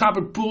shit on top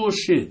of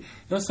bullshit. You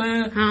know what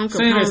I'm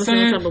saying?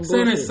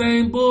 Saying the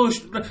same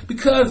bullshit.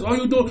 Because all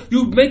you do,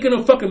 you making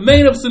a fucking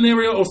made up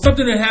scenario or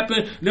something that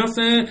happened, you know what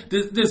I'm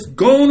saying? This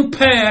gone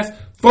past,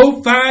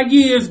 4-5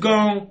 years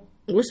gone.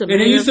 And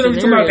then you sit up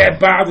talking about that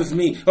bothers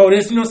me. Oh,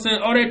 this, you know what I'm saying?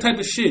 All that type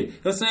of shit.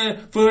 You know what I'm saying?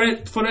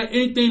 For that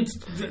anything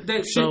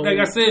that shit, like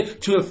I said,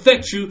 to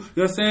affect you, you know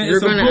what I'm saying? You're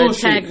going to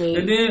attack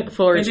me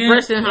for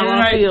expressing how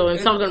I feel and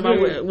talking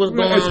about what's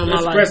going on in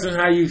my life. Expressing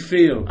how you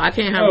feel. I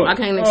can't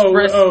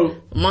express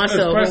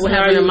myself and what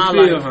happened in my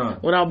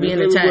life without being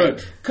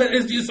attacked.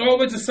 Because it's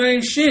always the same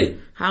shit.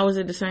 How is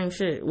it the same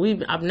shit?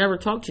 I've never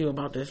talked to you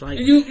about this. Like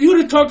you would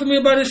have talked to me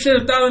about this shit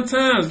 1,000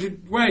 times.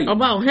 Right.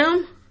 About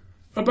him?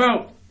 I'm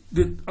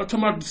talking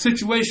about the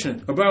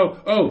situation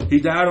about he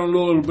died on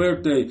Lola's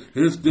birthday.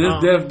 His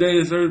death day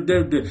is her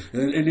death day,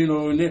 and you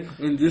know,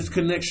 and this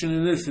connection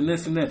and this and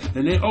this and that,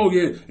 and then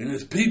and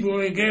his people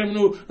ain't gave him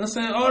no. I'm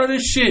saying all of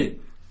this shit.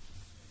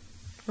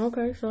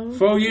 Okay, so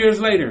 4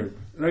 years later,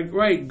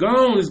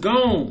 gone is gone.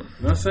 You know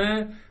what I'm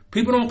saying?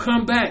 People don't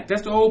come back.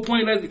 That's the whole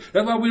point.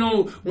 That's why we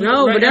don't.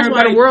 But that's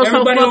why the world's so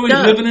fucked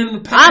up. Living in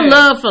the past. I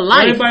love for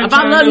life. If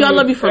I love you, I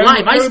love you for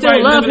life. I still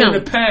love him.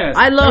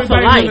 I love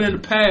for life. Living in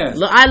the past.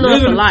 I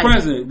love for life.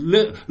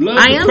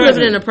 I am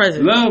living in the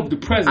present. Love the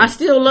present. I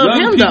still love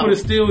him though. People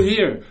are still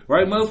here,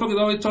 right? Motherfuckers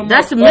always talking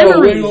that's about. That's the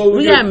memories.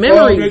 We got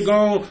memories. They're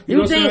gone. You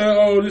know what I'm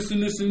saying? This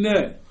and this and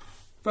that.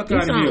 Fuck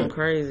out of here.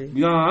 Crazy.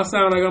 I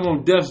sound like I'm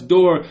on death's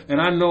door,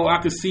 and I know I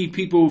can see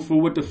people for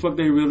what the fuck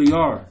they really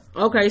are.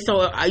 Okay,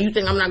 so you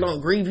think I'm not gonna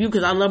grieve you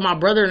because I love my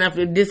brother, and if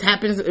this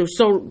happens, that's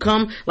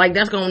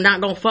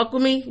not gonna fuck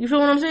with me? You feel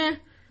what I'm saying?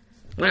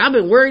 Like, I've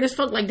been worried as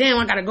fuck. Like, damn,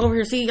 I gotta go over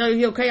here see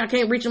you okay? I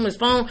can't reach him his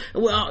phone.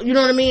 Well, you know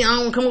what I mean? I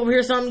don't want to come over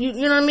here or something. You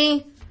know what I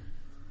mean?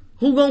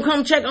 Who gonna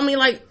come check on me?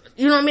 Like,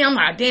 you know what I mean? I'm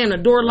like, damn, the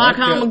door locked.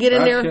 How I'm gonna get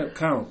in there? I kept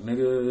count,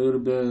 nigga. It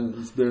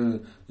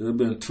would have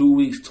been 2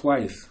 weeks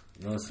twice.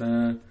 You know what I'm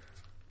saying?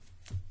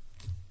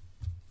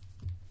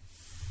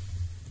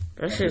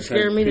 That shit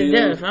scared me to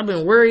death. I've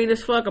been worried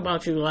as fuck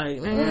about you.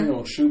 Like, man. I ain't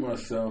gonna shoot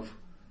myself,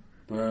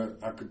 but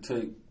I could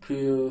take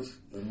pills,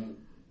 and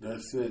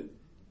that's it.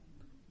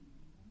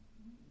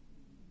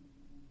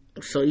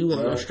 So you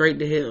want to go straight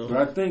to hell? But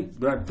I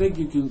think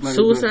you can. Like,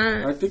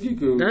 suicide. I think you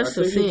could. That's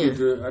a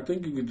sin. I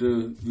think you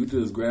could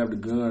just grab the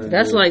gun. And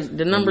that's like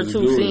the number 2 sin.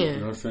 You know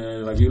what I'm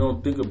saying? Like, you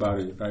don't think about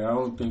it. Like, I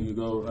don't think you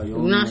go. Like, you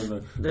don't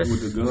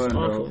with the gun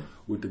though.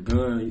 With the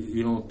gun,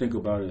 you don't think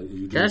about it.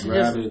 You just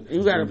grab it.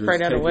 You got to pray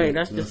that away.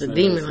 That's just a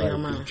demon on your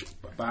mouth.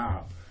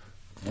 Wow.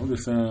 I'm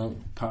just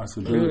saying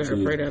possibility. You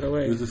gotta pray that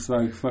away. It's just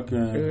like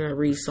fucking. You gotta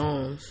read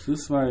Psalms.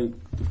 Just like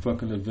the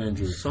fucking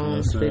Avengers.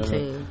 Psalms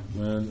 15.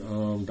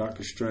 When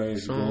Doctor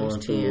Strange going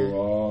through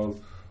all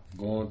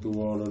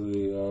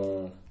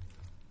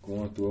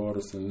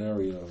the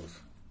scenarios.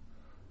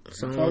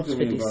 Psalms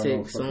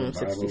 56. Psalm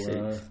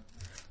 66.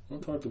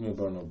 Don't talk to me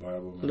about no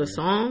Bible, man. The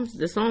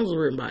Psalms were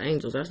written by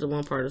angels. That's the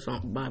one part of the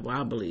Bible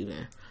I believe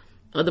in.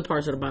 Other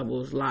parts of the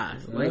Bible is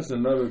lies. Like, that's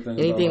another thing.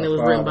 Anything that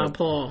was written by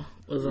Paul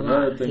was a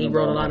lie. He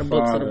wrote a lot of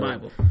books of the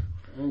Bible.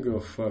 I don't give a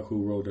fuck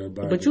who wrote that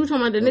Bible. But you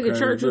talking about the nigga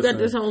church, you got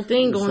this whole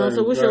thing going on.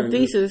 So what's your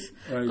thesis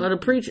of the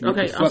preacher?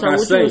 Okay, I'm sorry,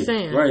 what you were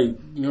saying? Right,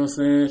 you know what I'm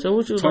saying? So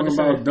what you was talking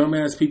about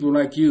dumbass people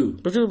like you.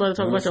 But you was about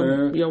to talk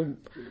about your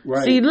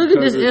right. See, look at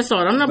this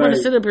insult. I'm not about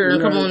to sit up here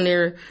and come on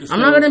there. I'm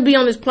not going to be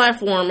on this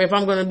platform if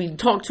I'm going to be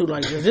talked to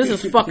like this. This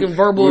is fucking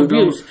verbal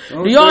abuse.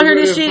 Do y'all hear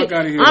this shit?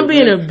 I'm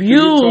being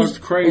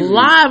abused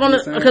live on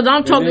the, because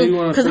I'm talking,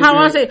 because how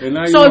I say,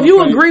 so if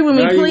you agree with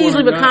me, please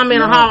leave a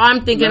comment on how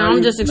I'm thinking.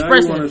 I'm just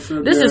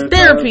expressing. This is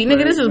therapy,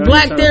 nigga. This is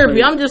black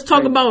therapy. I'm just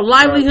talking about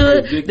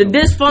livelihood, the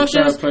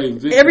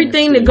dysfunctions,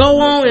 everything that go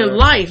on in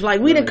life.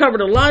 Like, we done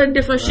covered a lot of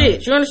different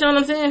shit. You understand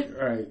what I'm saying?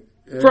 Right.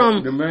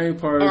 From the main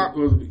part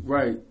was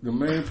right. The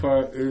main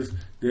part is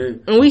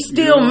that, and we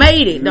still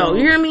made it though.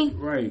 You hear me?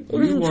 Right.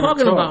 What are you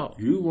talking about?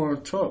 You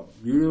want to talk.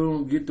 You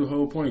don't get the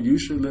whole point. You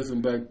should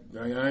listen back.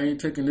 I ain't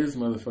taking this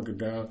motherfucker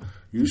down.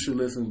 You should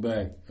listen back.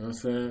 You know what I'm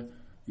saying?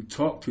 You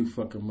talk too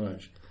fucking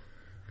much.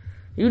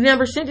 You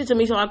never sent it to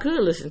me so I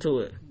could listen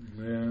to it.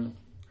 Man.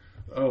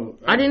 Oh,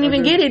 I didn't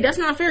even get it. That's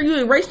not fair. You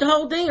erased the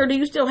whole thing, or do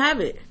you still have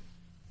it?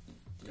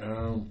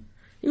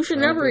 You should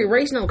never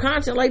erase no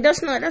content. Like,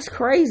 that's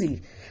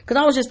crazy. Cause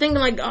I was just thinking,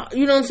 like,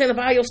 you know what I'm saying, if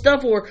I have your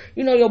stuff or,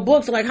 you know, your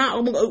books, like,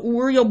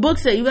 where your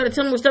books at? You gotta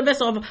tell me what stuff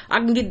that's off. I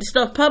can get the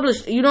stuff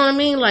published. You know what I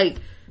mean? Like,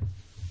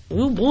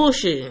 you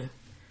bullshitting.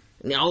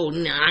 Oh,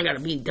 I gotta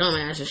be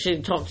dumbass and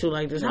shit to talk to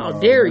like this. How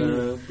dare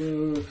you?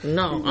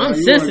 No, I'm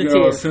sensitive.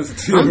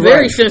 I'm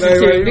very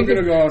sensitive.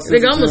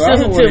 Nigga, I'm a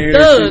sensitive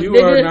thug. You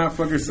are not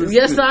fucking sensitive.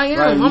 Yes, I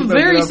am. I'm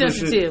very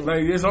sensitive.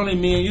 Like, it's only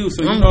me and you,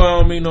 so you know I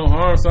don't mean no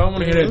harm, so I don't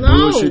want to hear that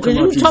bullshit. No,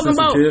 because you talking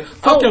about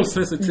fuck your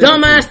sensitivity.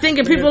 Dumbass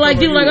thinking people like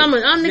you, like I'm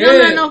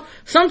not no.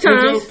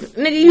 Sometimes,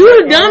 nigga, you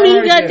a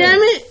dummy,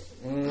 goddammit.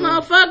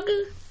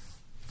 Motherfucker.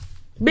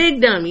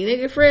 Big dummy,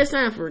 nigga. Fred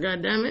Sanford,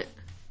 goddammit.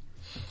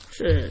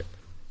 Shit.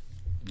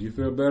 You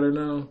feel better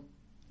now?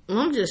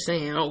 I'm just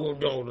saying,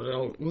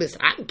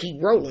 listen, I can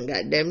keep rolling,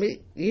 goddammit.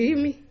 You hear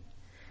me?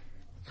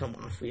 Come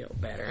on, feel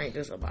better. Ain't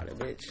this about it,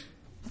 bitch?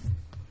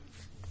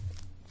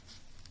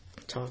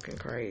 Talking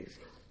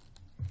crazy.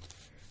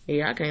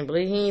 Yeah, I can't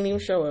believe he ain't even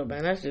show up,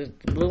 man. That just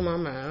blew my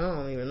mind. I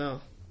don't even know.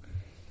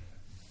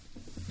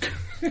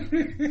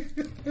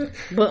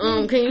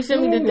 But, can you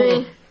send me the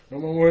thing?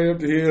 I'm on my way up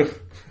the hill.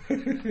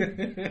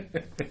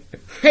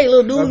 Hey,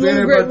 little dude,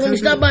 when you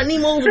stop by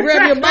Nemo's and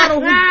grab your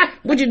bottle,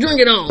 what you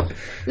drink it on?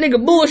 Nigga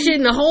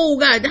bullshitting the whole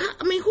guy.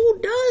 I mean, who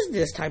does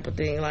this type of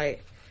thing?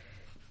 Like,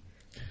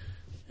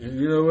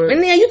 you know what?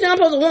 And then you think I'm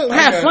supposed to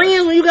have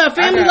friends when you got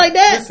family like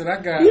that? Listen,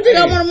 you think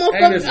I want to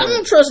motherfucker? I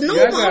don't trust no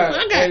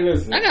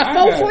motherfucker. I got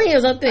 4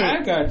 friends, I think.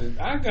 I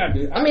got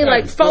it. I mean,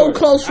 like 4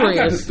 close friends.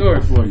 I got the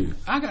story for you.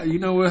 You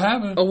know what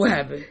happened? Oh, what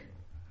happened?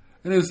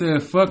 And they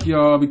said, fuck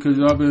y'all, because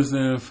y'all been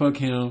saying fuck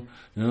him.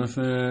 You know what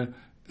I'm saying?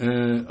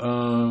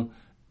 And,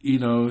 you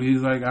know,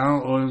 he's like, I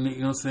don't owe them, you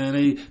know what I'm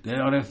saying? They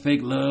all that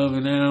fake love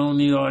and they don't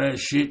need all that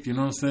shit, you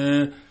know what I'm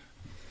saying?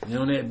 You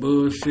know that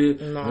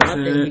bullshit. No, I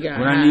think he got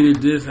when I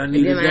needed this, I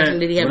needed that.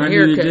 Did he have when a I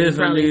haircut, needed this,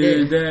 I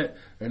needed did. that.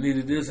 I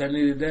needed this, I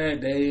needed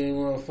that. They ain't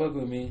want to fuck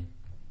with me.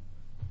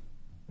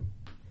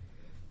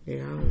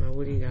 Yeah, I don't know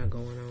what he got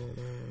going on,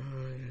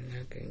 man.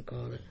 I can't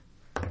call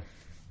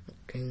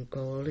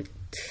it.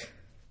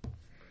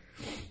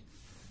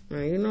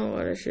 Man, you know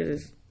what that shit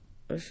is.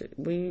 That shit,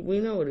 we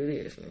know what it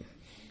is, man.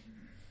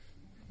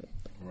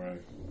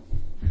 Right.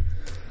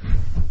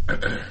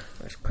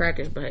 That's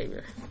crackers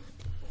behavior.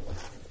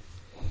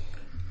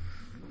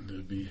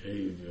 The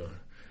behavior.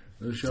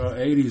 That's y'all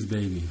 80s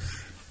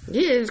babies.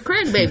 Yeah, it's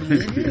crack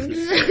babies.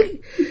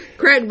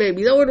 Crack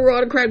babies. I wonder where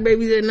all the crack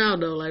babies at now,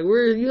 though. Like,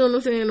 where, you know what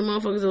I'm saying? The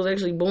motherfuckers that was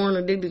actually born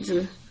addicted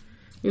to,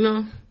 you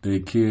know? They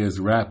kids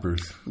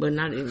rappers. But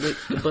not,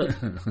 but.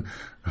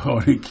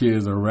 All the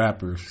kids are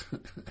rappers.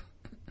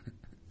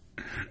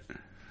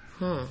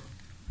 Huh.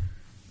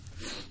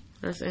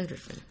 That's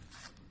interesting.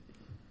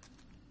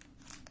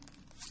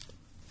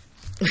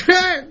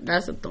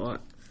 That's a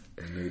thought.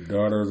 And their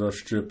daughters are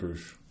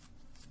strippers.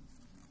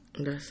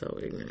 That's so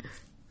ignorant.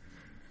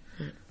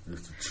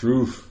 It's the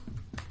truth.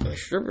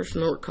 Strippers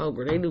snort coke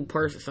or they do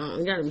purse or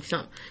something. It gotta be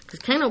something. Because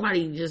can't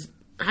nobody just...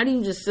 How do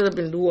you just sit up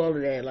and do all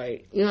of that?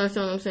 Like, you know what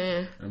I'm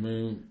saying? I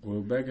mean,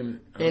 well, back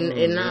in...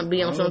 And not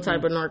be on some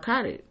type of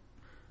narcotic.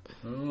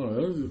 I don't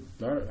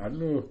know. I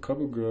knew a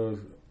couple girls...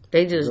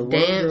 They just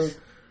dance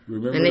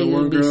and they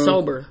used to be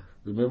sober.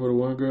 Remember the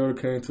one girl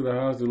that came to the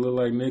house that looked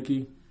like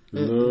Nikki? A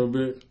little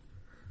bit?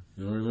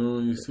 You don't remember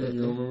when you said...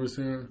 You don't remember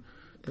seeing her?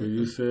 Because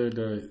you said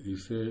that... You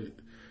said...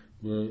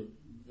 Well...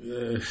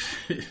 Yeah,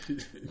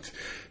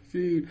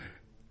 she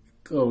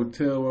go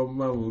tell my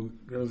mama, you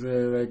know what I'm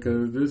saying, like,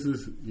 cause this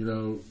is, you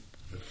know,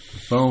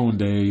 phone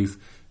days,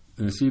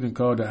 and she done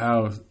called the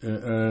house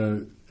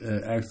and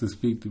asked to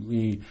speak to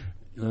me,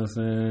 you know what I'm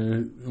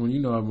saying, when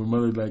you know my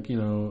mother's like, you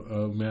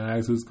know, man, I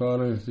asked who's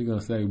calling, she gonna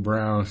say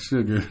brown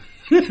sugar.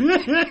 Oh,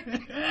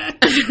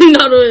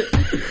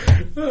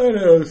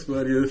 that was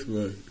funny as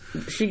fuck.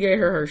 She gave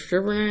her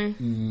stripper name?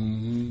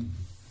 Mm-hmm.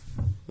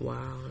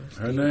 Wow.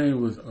 Her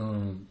name was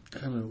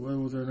damn it, what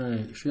was her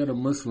name? She had a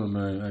Muslim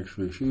name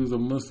actually. She was a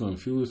Muslim.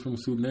 She was from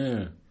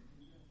Sudan.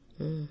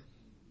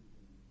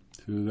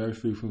 She was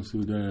actually from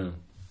Sudan.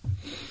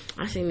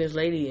 I seen this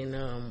lady in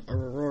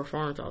Aurora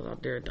Farms. I was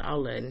out there at the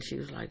outlet, and she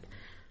was like,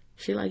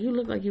 you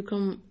look like you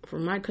come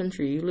from my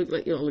country. You look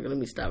like, you don't look. Let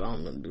me stop. I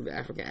don't want to do the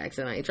African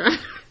accent. I ain't trying.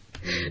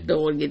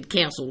 Don't want to get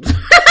canceled.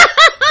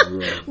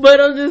 Right.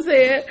 But I'm just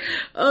saying,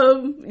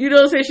 you know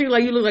what I'm saying? She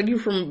like, you look like you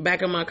from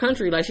back in my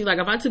country. Like, she like,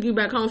 if I took you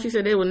back home, she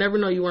said they would never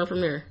know you weren't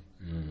from there.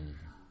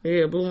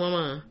 Yeah, blew my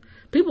mind.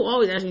 People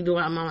always ask me, do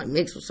I might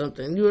mix with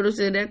something? You know what I'm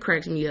saying? That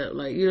cracks me up.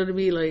 Like, you know what I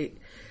mean? Like,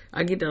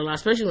 I get that a lot,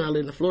 especially when I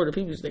lived in Florida.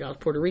 People used to think I was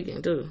Puerto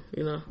Rican too,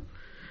 you know.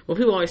 Well,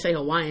 people always say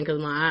Hawaiian because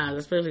of my eyes,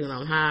 especially when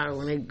I'm high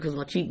or because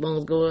my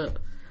cheekbones go up.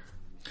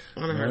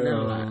 I done heard that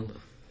a lot.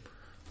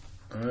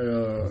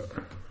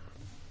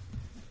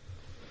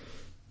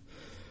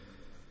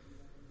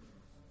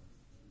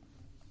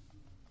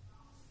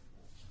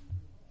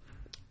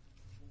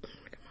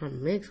 I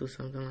mix with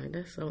something like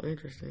that's so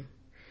interesting.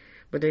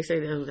 But they say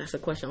that's a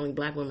question only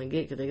black women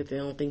get because they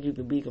don't think you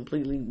could be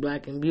completely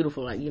black and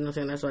beautiful. Like, you know what I'm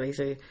saying? That's why they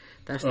say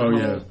that's the whole.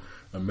 Yeah.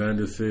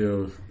 Amanda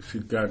Seales, she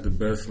got the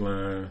best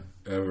line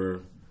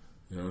ever.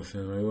 You know what I'm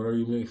saying? Like, what are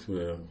you mixed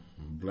with?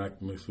 Black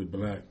mixed with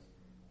black.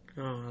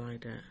 Oh, I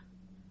like that.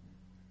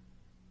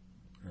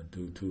 I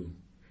do too.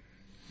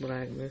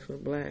 Black mixed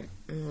with black.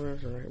 Oh,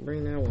 that's all right.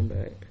 Bring that one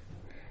back.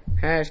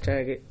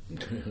 Hashtag it.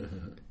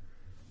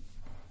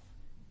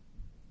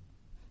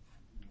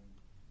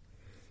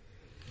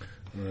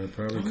 I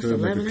probably could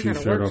make a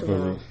t-shirt off of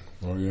it.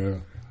 Oh, yeah.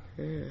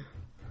 Yeah.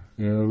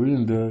 Yeah, we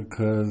didn't do it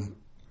because,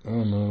 I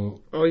don't know.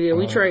 Oh, yeah,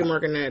 we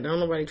trademarking that. Don't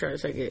nobody try to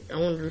take it. I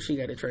wonder if she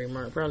got a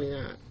trademark. Probably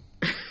not.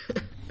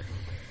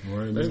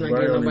 Let's not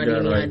give nobody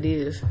any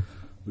ideas.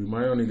 We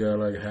might only got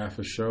like half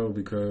a show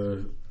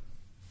because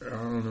I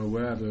don't know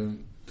what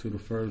happened to the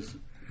first,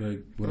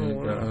 like,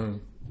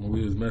 when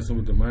we was messing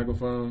with the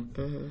microphone.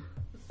 Mm-hmm.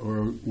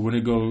 Or when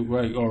it go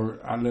right, or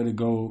I let it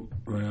go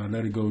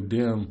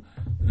dim,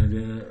 and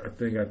then I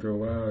think after a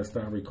while I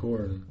stopped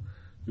recording.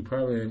 You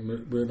probably,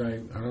 but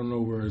like I don't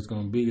know where it's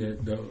gonna be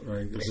at though.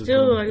 Like it's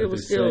still like it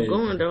was still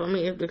going though. I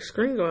mean, if the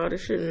screen go out, it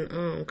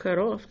shouldn't cut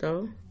off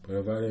though. But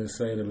if I didn't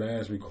say the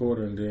last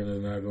recording, then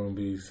it's not gonna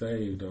be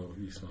saved though.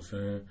 You know what I'm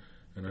saying?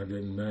 And I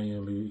didn't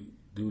manually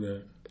do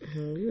that.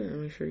 You gotta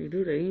make sure you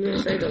do that. You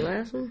didn't say the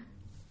last one,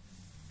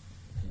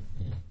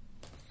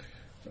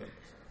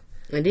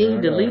 and then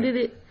you deleted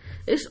it.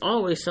 It's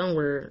always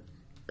somewhere.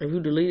 If you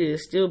delete it, it'll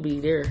still be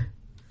there.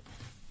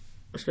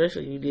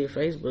 Especially if you did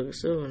Facebook, it's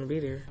still going to be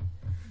there.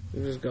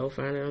 You just go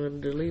find it under the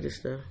deleted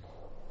stuff.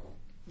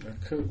 I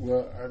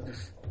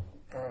just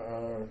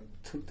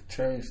took the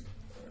change.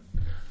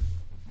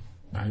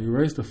 I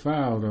erased the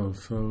file though,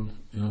 so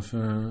you know what I'm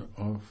saying,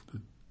 off the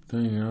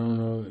thing. I don't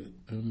know.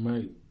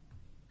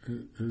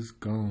 It's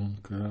gone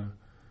because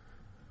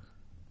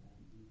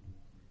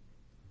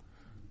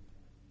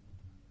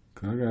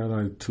I got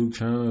like 2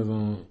 channels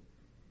on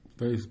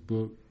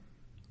Facebook,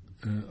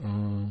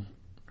 and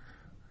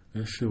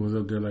that shit was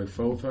up there like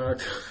 4 or 5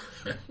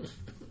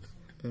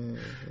 times.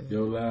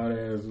 Your loud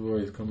ass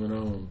voice coming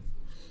on.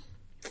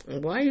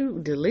 Why you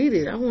delete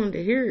it? I wanted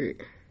to hear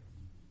it.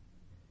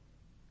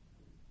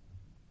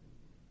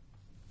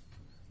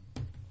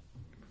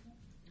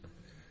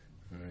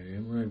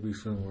 It might be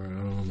somewhere,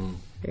 I don't know.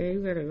 Yeah,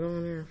 you gotta go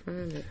in there and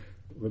find it.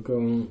 Look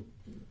on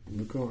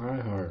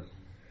iHeart.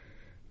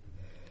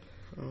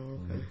 Oh,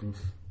 okay.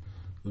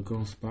 Look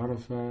on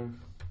Spotify.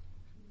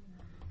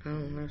 I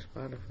don't have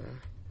Spotify.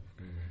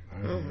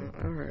 I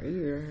don't have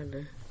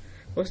either.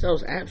 What's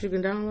those apps you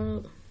can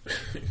download?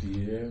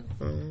 Yeah.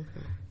 Oh,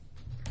 okay.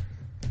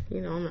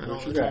 You know, I'm not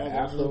on you got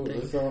Apple.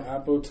 It's on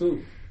Apple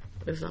too.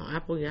 It's on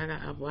Apple. Yeah, I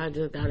got Apple. I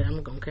just got it.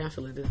 I'm gonna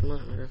cancel it this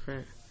month. Matter of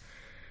fact,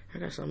 I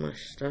got so much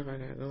stuff I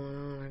got going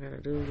on. I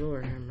gotta do.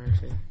 Lord have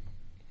mercy.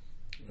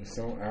 It's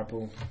on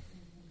Apple.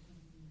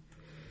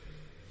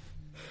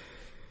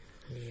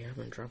 Yeah, I've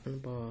been dropping the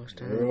ball.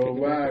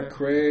 Worldwide,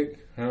 Craig.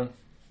 Huh?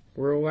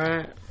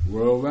 Worldwide,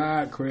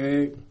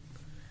 Craig.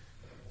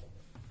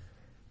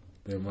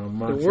 The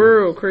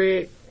world,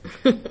 Craig.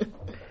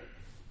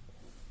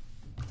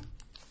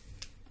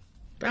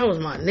 That was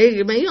my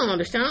nigga, man. You don't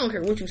understand. I don't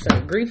care what you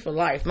say. Grief for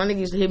life. My nigga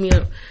used to hit me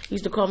up. He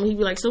used to call me. He'd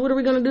be like, "So what are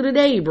we gonna do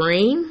today,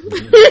 Brain?"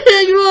 Mm-hmm.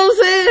 You know what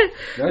I'm saying?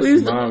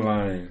 That's my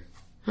line.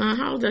 Huh?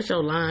 How was that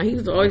your line? He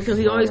used to always, because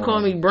he always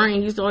called me Brain.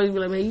 He used to always be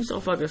like, "Man, you so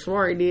fucking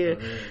smart,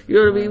 dude." You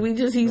know what I mean?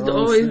 He used to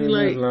always be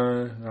like,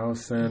 I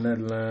was saying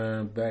that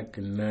line back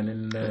in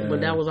 '99.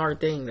 But that was our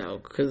thing though,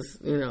 because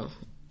you know,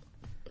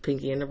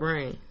 Pinky and the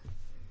Brain.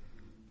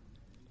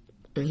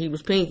 And he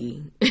was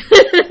Pinky.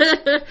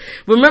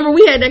 Remember,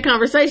 we had that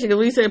conversation because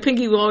we said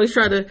Pinky would always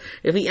try to,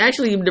 if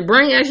the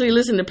Brain actually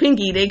listened to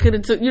Pinky, they could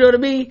have took, you know what I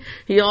mean?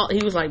 He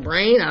was like,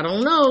 Brain, I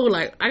don't know.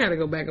 Like, I gotta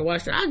go back and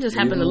watch that. I just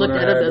happened to look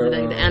that up the other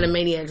day, the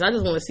Animaniacs. I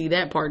just want to see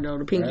that part though,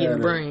 the Pinky and the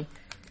Brain.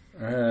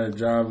 I had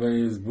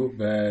Jarvis' book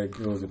bag.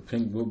 It was a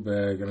pink book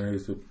bag, and I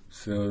used to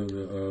sell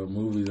the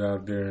movies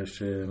out there and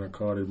shit, and I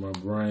called it my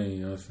Brain,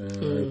 you know what I'm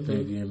saying? Mm-hmm. Like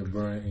Pinky and the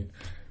Brain.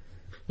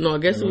 No,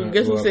 guess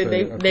who said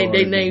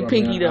they named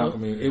Pinky though? I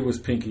mean, it was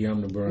Pinky. I'm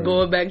the brain.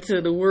 Going back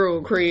to the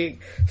world,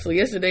 Craig. So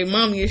yesterday,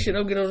 mommy and shit,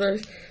 I'll get on her.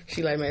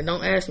 She like, man,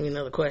 don't ask me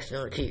another question,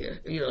 Rakia.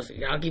 You know, so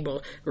y'all keep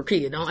on,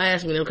 Rakia, don't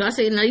ask me. Cause I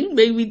said, now you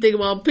made me think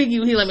about Pinky.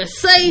 He like, man,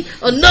 say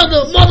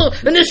another mother,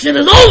 and this shit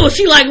is over.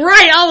 She like,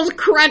 right? I was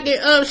cracking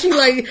up. She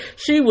like,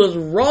 she was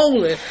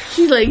rolling.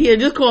 She's like, yeah,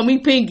 just call me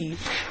Pinky.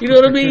 You know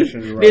what I mean?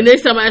 Right. Then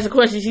next time I asked a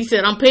question, she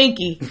said, I'm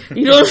Pinky.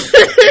 You know what I'm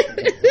saying?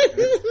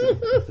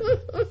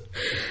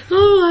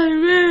 Oh my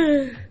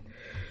man.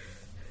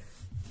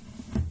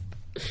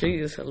 She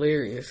is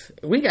hilarious.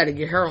 We got to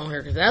get her on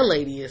here because that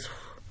lady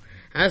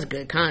that's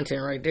good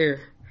content right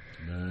there.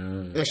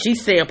 Man. And she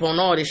stay up on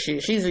all this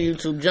shit. She's a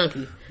YouTube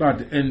junkie. About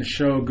to end the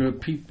show, good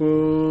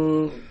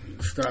people.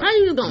 Stop. How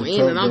you gonna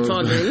end it? I'm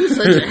talking. You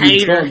such a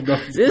hater.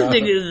 This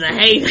nigga is a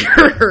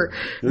hater.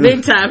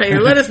 Big time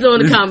hater. Let us know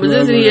in the comments.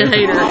 Isn't he a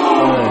hater?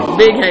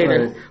 Big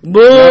hater. Right.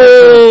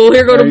 Boo!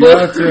 Here go the boo.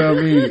 Y'all tell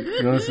me.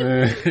 You know what I'm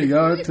saying?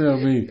 Y'all tell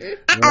me.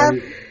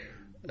 Right?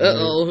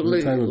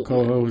 What type of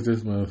co-host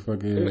this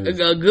motherfucker is?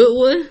 A good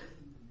one?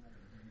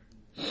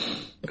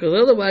 Because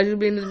otherwise you'll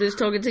be in this bitch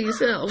talking to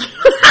yourself.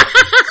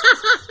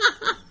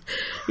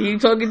 You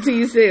talking to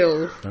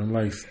yourself. I'm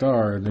like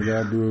Star,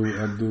 nigga. I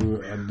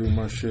do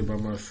my shit by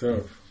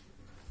myself.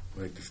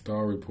 Like the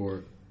Star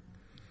Report.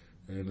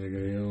 And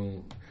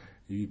nigga,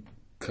 you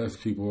cuss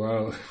people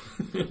out.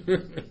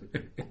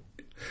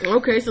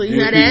 Okay, so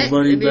you had that,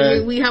 and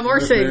then we have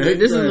our segment.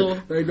 This is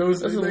a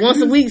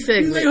once a week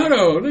segment. Say, hold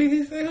on.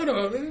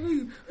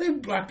 They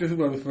blocked this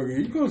motherfucker.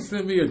 You gonna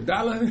send me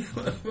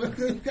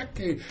 $1? I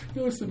can't. You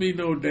don't send me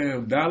no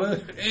damn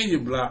 $1, and you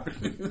blocked.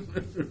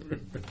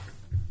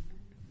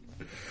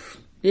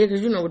 Yeah,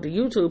 because, you know, with the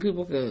YouTube,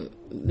 people can,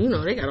 you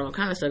know, they got all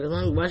kind of stuff. As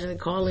long as you're watching, they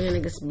call in,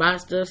 they can buy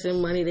stuff,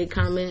 send money, they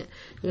comment.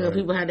 You know,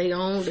 people have their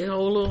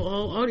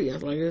whole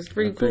audience. Like, it's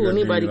pretty cool.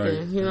 Anybody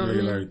can, you know what I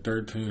mean? Like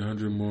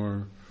 1,300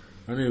 more.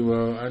 I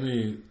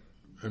need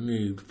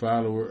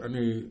followers. I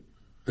need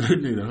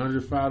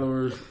 100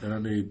 followers, and I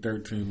need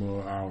 13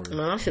 more hours.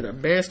 Man, I should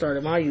have been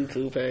started my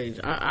YouTube page.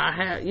 I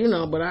had, you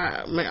know, but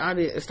I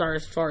didn't start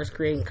as far as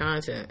creating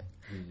content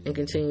and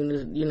continue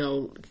to, you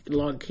know,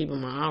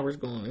 keeping my hours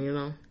going, you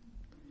know?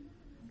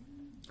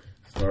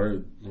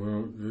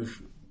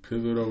 Just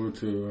pivot over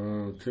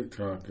to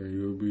TikTok and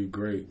you'll be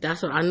great.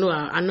 That's what I knew.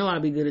 I know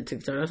I'd be good at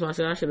TikTok. That's why I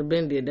said I should have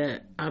been did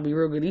that. I'd be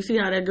real good. You see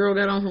how that girl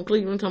got on from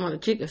Cleveland talking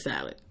about the chicken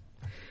salad?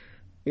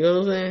 You know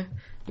what I'm saying?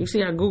 You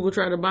see how Google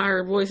tried to buy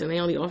her voice and they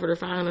only offered her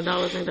 $500?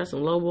 I think that's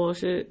some lowball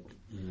shit.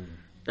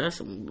 That's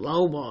some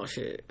lowball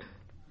shit.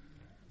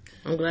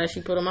 I'm glad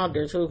she put them out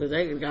there too, because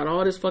they got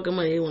all this fucking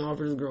money. They want to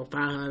offer this girl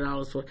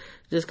 $500 for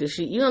just because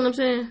she. You know what I'm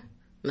saying?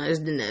 Now,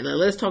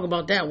 let's talk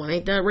about that one.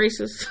 Ain't that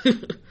racist?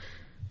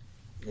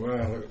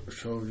 Well,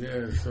 so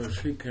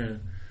she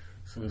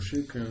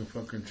can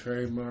fucking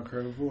trademark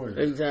her voice.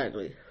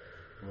 Exactly.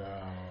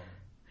 Wow.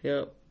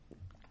 Yep.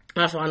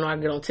 That's why I know I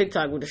get on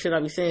TikTok with the shit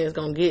I be saying. It's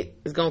gonna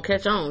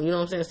catch on. You know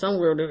what I'm saying?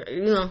 Somewhere,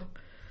 you know,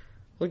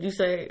 what you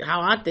say, how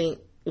I think.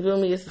 You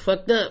feel me? It's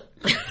fucked up.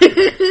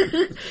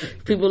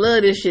 People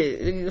love this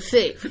shit. You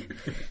sick.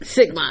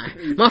 Sick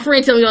mind. My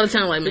friend tell me all the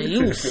time, like, man,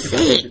 you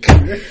sick.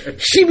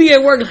 She be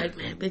at work like,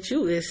 man, bitch,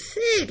 you is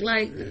sick.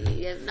 Like,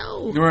 you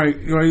know. Right.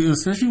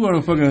 Since you want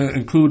to fucking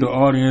include the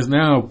audience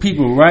now,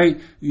 people,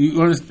 right?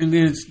 You understand?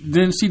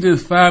 Then she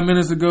just 5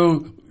 minutes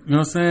ago, you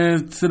know what I'm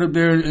saying? Sit up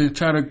there and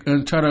try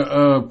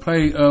to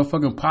play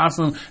fucking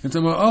possum and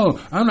tell me, oh,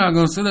 I'm not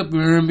gonna sit up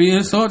here and be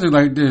insulted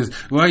like this.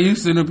 Why you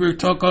sitting up here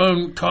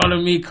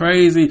calling me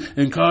crazy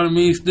and calling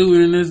me stupid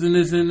and this and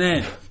this and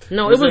that?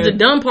 No, it was the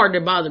dumb part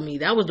that bothered me.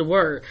 That was the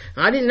word.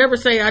 I didn't never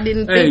say I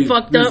didn't think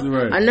fucked up.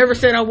 Right. I never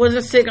said I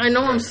wasn't sick. I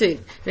know I'm sick.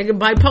 Nigga,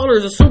 bipolar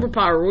is a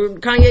superpower.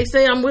 Kanye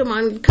say I'm with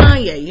my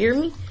Kanye. You hear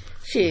me?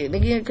 Shit,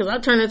 nigga, because I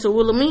turned into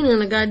Wilhelmina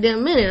in a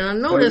goddamn minute. And I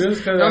know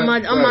this. I'm my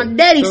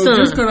daddy's son.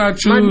 Just my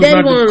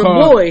daddy one of the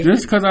boys.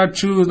 Just because I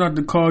choose not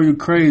to call you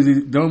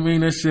crazy, don't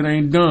mean that shit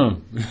ain't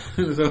dumb.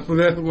 So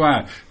that's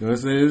why. You know what I'm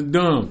saying? It's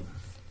dumb.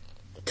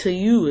 To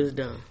you, it's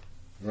dumb.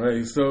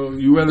 Right, so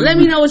you rather let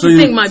me know what you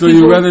think, my people.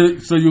 You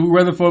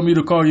rather for me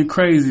to call you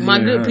crazy, my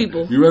good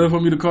people. You rather for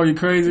me to call you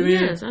crazy?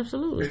 Yes,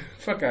 absolutely.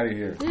 Fuck out of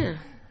here. Yeah.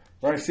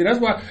 Right, see, that's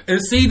why, and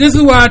see, this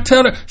is why I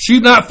tell her she's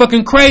not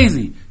fucking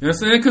crazy. You know what I'm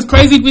saying? Because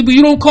crazy people,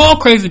 you don't call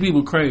crazy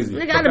people crazy.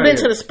 Nigga, I'd have been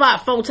to the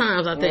spot 4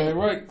 times, I think.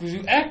 Right, because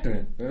you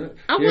acting.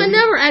 I was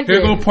never acting.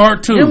 Here go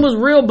part 2. Them was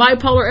real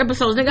bipolar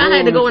episodes. Nigga, I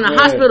had to go in the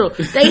hospital.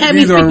 They had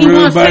me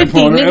 5150,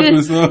 nigga.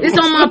 Episodes. It's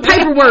on my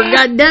paperwork,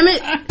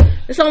 goddammit.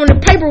 It's on the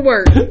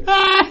paperwork.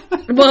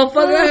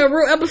 Motherfucker, I had a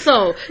real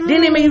episode.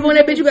 Then they make you go in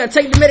that bitch, you gotta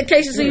take the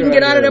medication so you can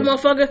get out of that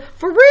motherfucker.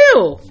 For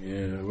real.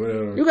 Yeah,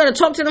 whatever. You gotta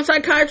talk to them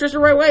psychiatrists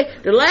the right way.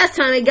 The last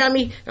time they got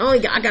me, I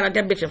got out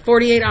that bitch in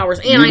 48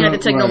 hours and I ain't had to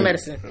take no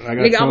medicine.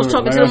 Nigga, I was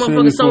talking to them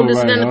motherfuckers, so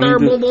this and then the third,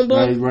 boom, boom,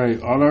 boom. Right.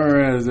 All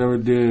her ass ever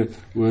did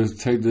was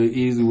take the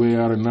easy way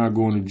out of not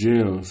going to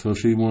jail. So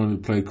she wanted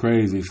to play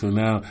crazy. So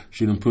now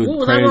she done put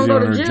crazy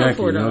on her jacket.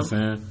 You know what I'm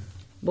saying?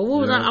 But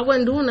what was I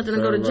wasn't doing nothing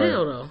to go to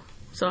jail though.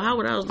 So how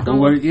would I was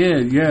going?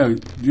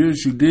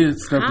 Yes, you did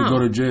stuff to go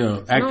to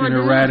jail, acting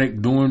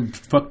erratic, doing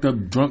fucked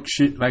up drunk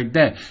shit like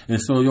that, and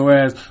so your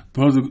ass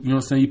supposed to, you know what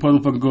I'm saying, you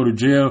supposed to fucking go to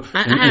jail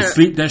and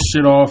sleep that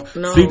shit off,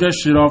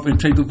 and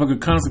take the fucking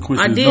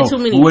consequences. I did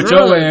too many drugs.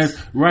 Your ass,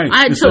 right?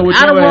 I and took so with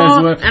Adderall, your ass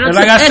was, and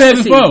like I said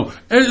before,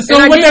 and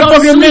so what that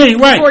fucking mean,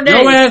 right?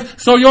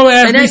 Your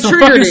ass needs some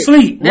fucking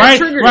sleep, right?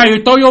 Right,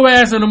 you throw your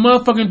ass in a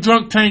motherfucking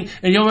drunk tank,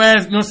 and your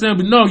ass, you know what I'm saying,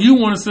 but no, you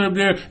want to sit up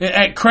there and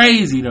act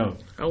crazy though.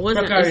 It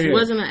wasn't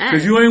an act.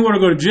 Because you ain't want to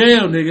go to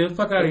jail, nigga.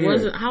 Fuck out of here.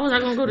 How was I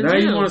going to go to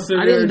jail? You want to sit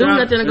I didn't do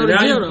nothing to go to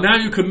jail, though. Now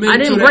you committed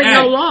I didn't to break the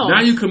act. no law.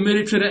 Now you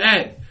committed to the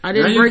act. I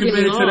didn't break any law.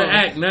 Now you committed to the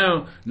act.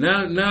 Now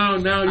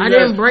I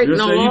didn't break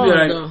no law. You be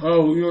like,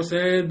 oh, you know what I'm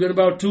saying? It's been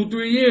about 2-3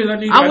 years.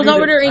 I was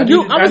over there in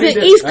I was in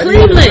East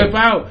Cleveland.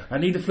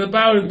 I need to flip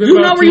out.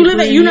 You know where you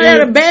live at? You know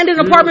that abandoned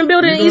apartment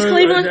building in East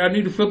Cleveland? I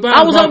need to flip out.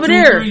 I was over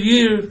there. 2-3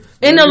 years.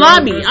 In the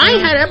lobby. I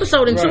ain't had an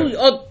episode in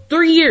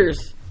 3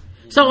 years.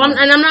 So I'm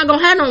not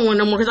gonna have no one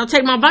no more because I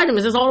take my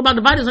vitamins. It's all about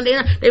the vitamins. And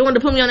they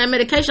wanted to put me on that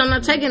medication. I'm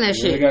not taking that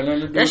shit.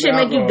 That shit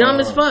make you dumb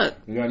as fuck.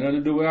 It got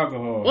nothing to do with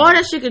alcohol. All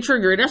that shit can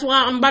trigger it. That's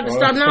why I'm about to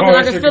stop now because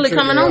I can feel it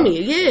coming on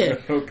me. Yeah.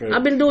 Okay.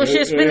 I've been doing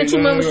shit, spending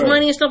too much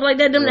money and stuff like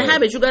that. Them the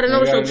habits. You gotta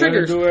know your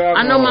triggers.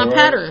 I know my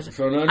patterns.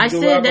 I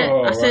said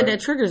that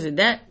triggers it.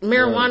 That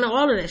marijuana,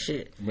 all of that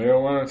shit.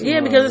 Marijuana.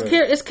 Yeah, because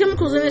it's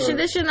chemicals in this shit.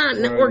 This shit not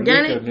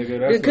organic.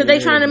 Because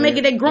they trying to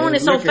make it. They growing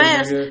it so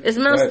fast. It's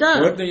messed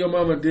up. One thing your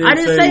mama did. I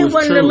didn't say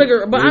it wasn't the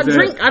liquor, but I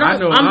drink.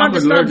 I'm about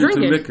to stop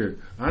drinking. Liquor.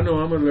 I know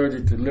I'm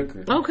allergic to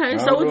liquor. Okay,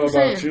 so what you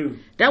saying?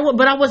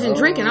 But I wasn't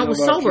drinking. I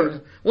was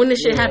sober when this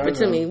shit happened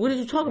to me. What did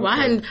you talk about?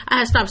 I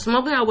had stopped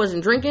smoking. I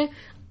wasn't drinking.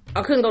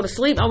 I couldn't go to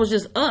sleep. I was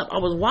just up. I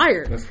was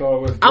wired.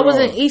 I was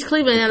in East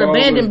Cleveland in an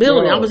abandoned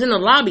building. I was in the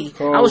lobby.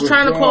 I was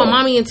trying to call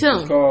Mommy and Tim.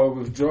 It's called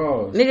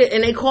withdrawals. Nigga,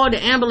 and they called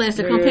the ambulance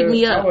to come pick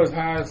me up. I was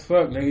high as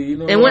fuck, nigga. You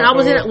know. And when I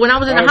was in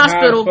the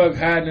hospital, high as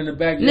fuck, hiding in the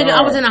backyard. Nigga,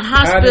 I was in a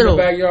hospital. In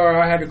the backyard,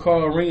 I had to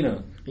call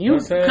Arena. You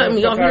cut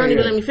me off. You don't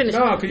even let me finish.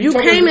 No, you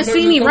came and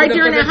see me right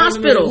there in that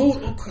hospital.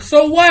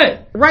 So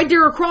what? Right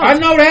there across. I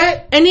know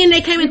that. And then they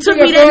came and took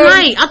me that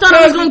night. I thought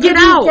I was going to get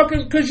out.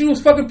 Because you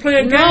was fucking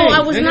playing games. No,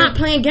 I was not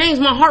playing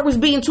games. My heart was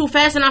beating too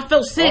fast and I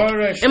felt sick.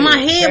 And my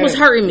head was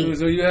hurting me.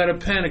 So you had a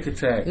panic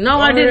attack. No,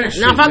 I didn't.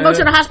 Now, if I go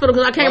to the hospital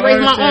because I can't raise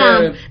my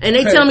arm and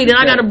they tell me that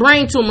I got a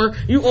brain tumor,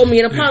 you owe me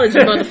an apology,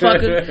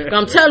 motherfucker.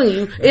 I'm telling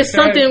you, it's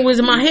something was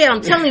in my head.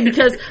 I'm telling you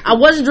because I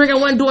wasn't drinking. I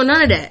wasn't doing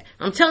none of that.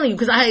 I'm telling you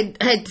because I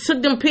had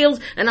took them pills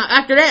and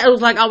after that I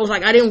was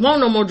like I didn't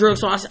want no more drugs,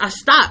 so I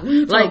stopped. What are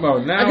you talking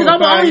about now? Because I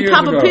would only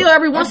pop a pill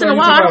every once in a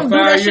while. I don't do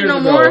that shit no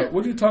more.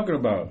 What are you talking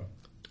about?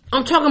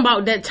 I'm talking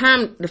about that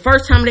time, the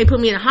first time they put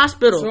me in the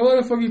hospital. So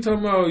what the fuck you talking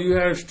about? You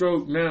had a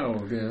stroke now?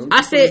 Then I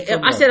said I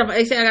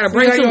got a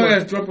brain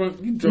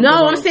tumor.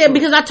 No, I'm saying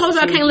because I told you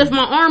I can't lift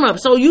my arm up.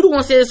 So you the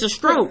one said it's a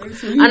stroke,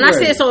 and I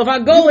said so if I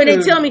go and they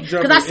tell me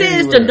because I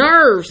said it's the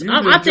nerves.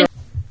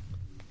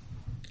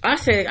 I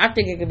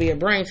think it could be a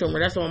brain tumor.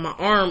 That's on my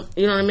arm.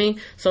 You know what I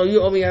mean? So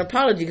you owe me an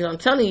apology because I'm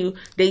telling you,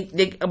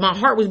 my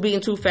heart was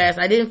beating too fast.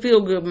 I didn't feel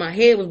good. My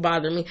head was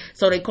bothering me.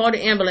 So they called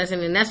the ambulance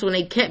and then that's when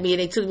they kept me and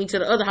they took me to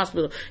the other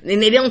hospital.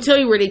 And they don't tell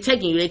you where they're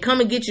taking you. They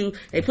come and get you.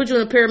 They put you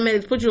in the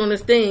paramedics, put you on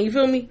this thing. You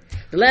feel me?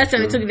 The last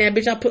time they took me that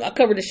bitch, I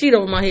covered the sheet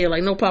over my head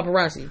like no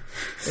paparazzi.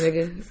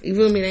 Nigga, you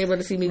feel me? They ain't about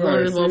to see me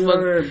going to this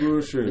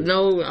motherfucker.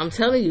 No, I'm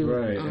telling you.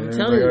 Right. I'm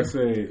telling you. Like I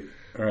say,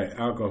 all right,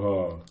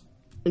 alcohol.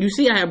 You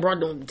see, I had brought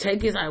them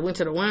tickets. I went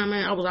to the wine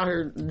man. I was out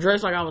here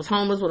dressed like I was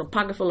homeless with a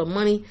pocket full of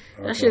money.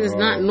 That shit is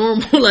not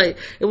normal. Like,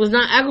 it was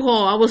not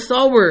alcohol. I was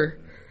sober.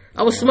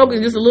 I was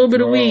smoking just a little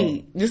bit of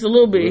weed. Just a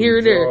little bit here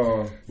and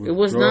there. It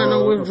was not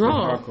no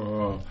withdrawal.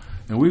 Alcohol.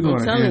 And we're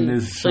going to end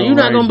this show. So you're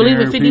not going to believe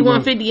in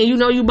 5150 and you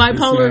know you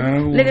bipolar?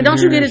 Nigga, don't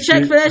you get a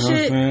check for that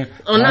shit?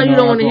 Oh, now you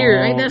don't want to hear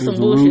it. Ain't that some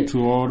bullshit? To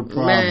all the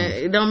problems. Man,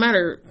 it don't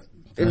matter.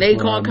 And they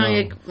call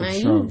Kanye. Man,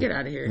 you get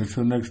out of here.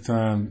 Until next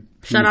time.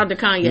 Shout out to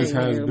Kanye.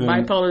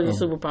 Bipolar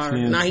is a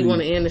superpower. Now he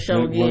want to end the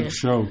show again.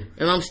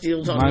 And I'm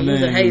still talking.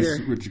 He's a hater.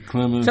 Richard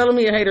Clemens. Tell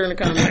me a hater in the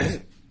comments.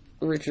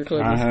 Richard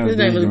Clemens. His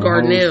name is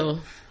Gardnell.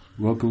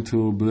 Welcome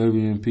to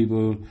Oblivion,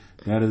 people.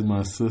 That is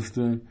my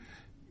sister.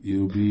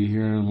 You'll be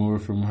hearing more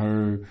from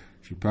her.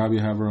 She'll probably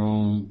have her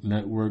own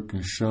network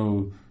and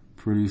show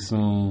pretty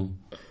soon.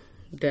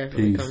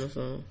 Definitely coming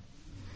soon.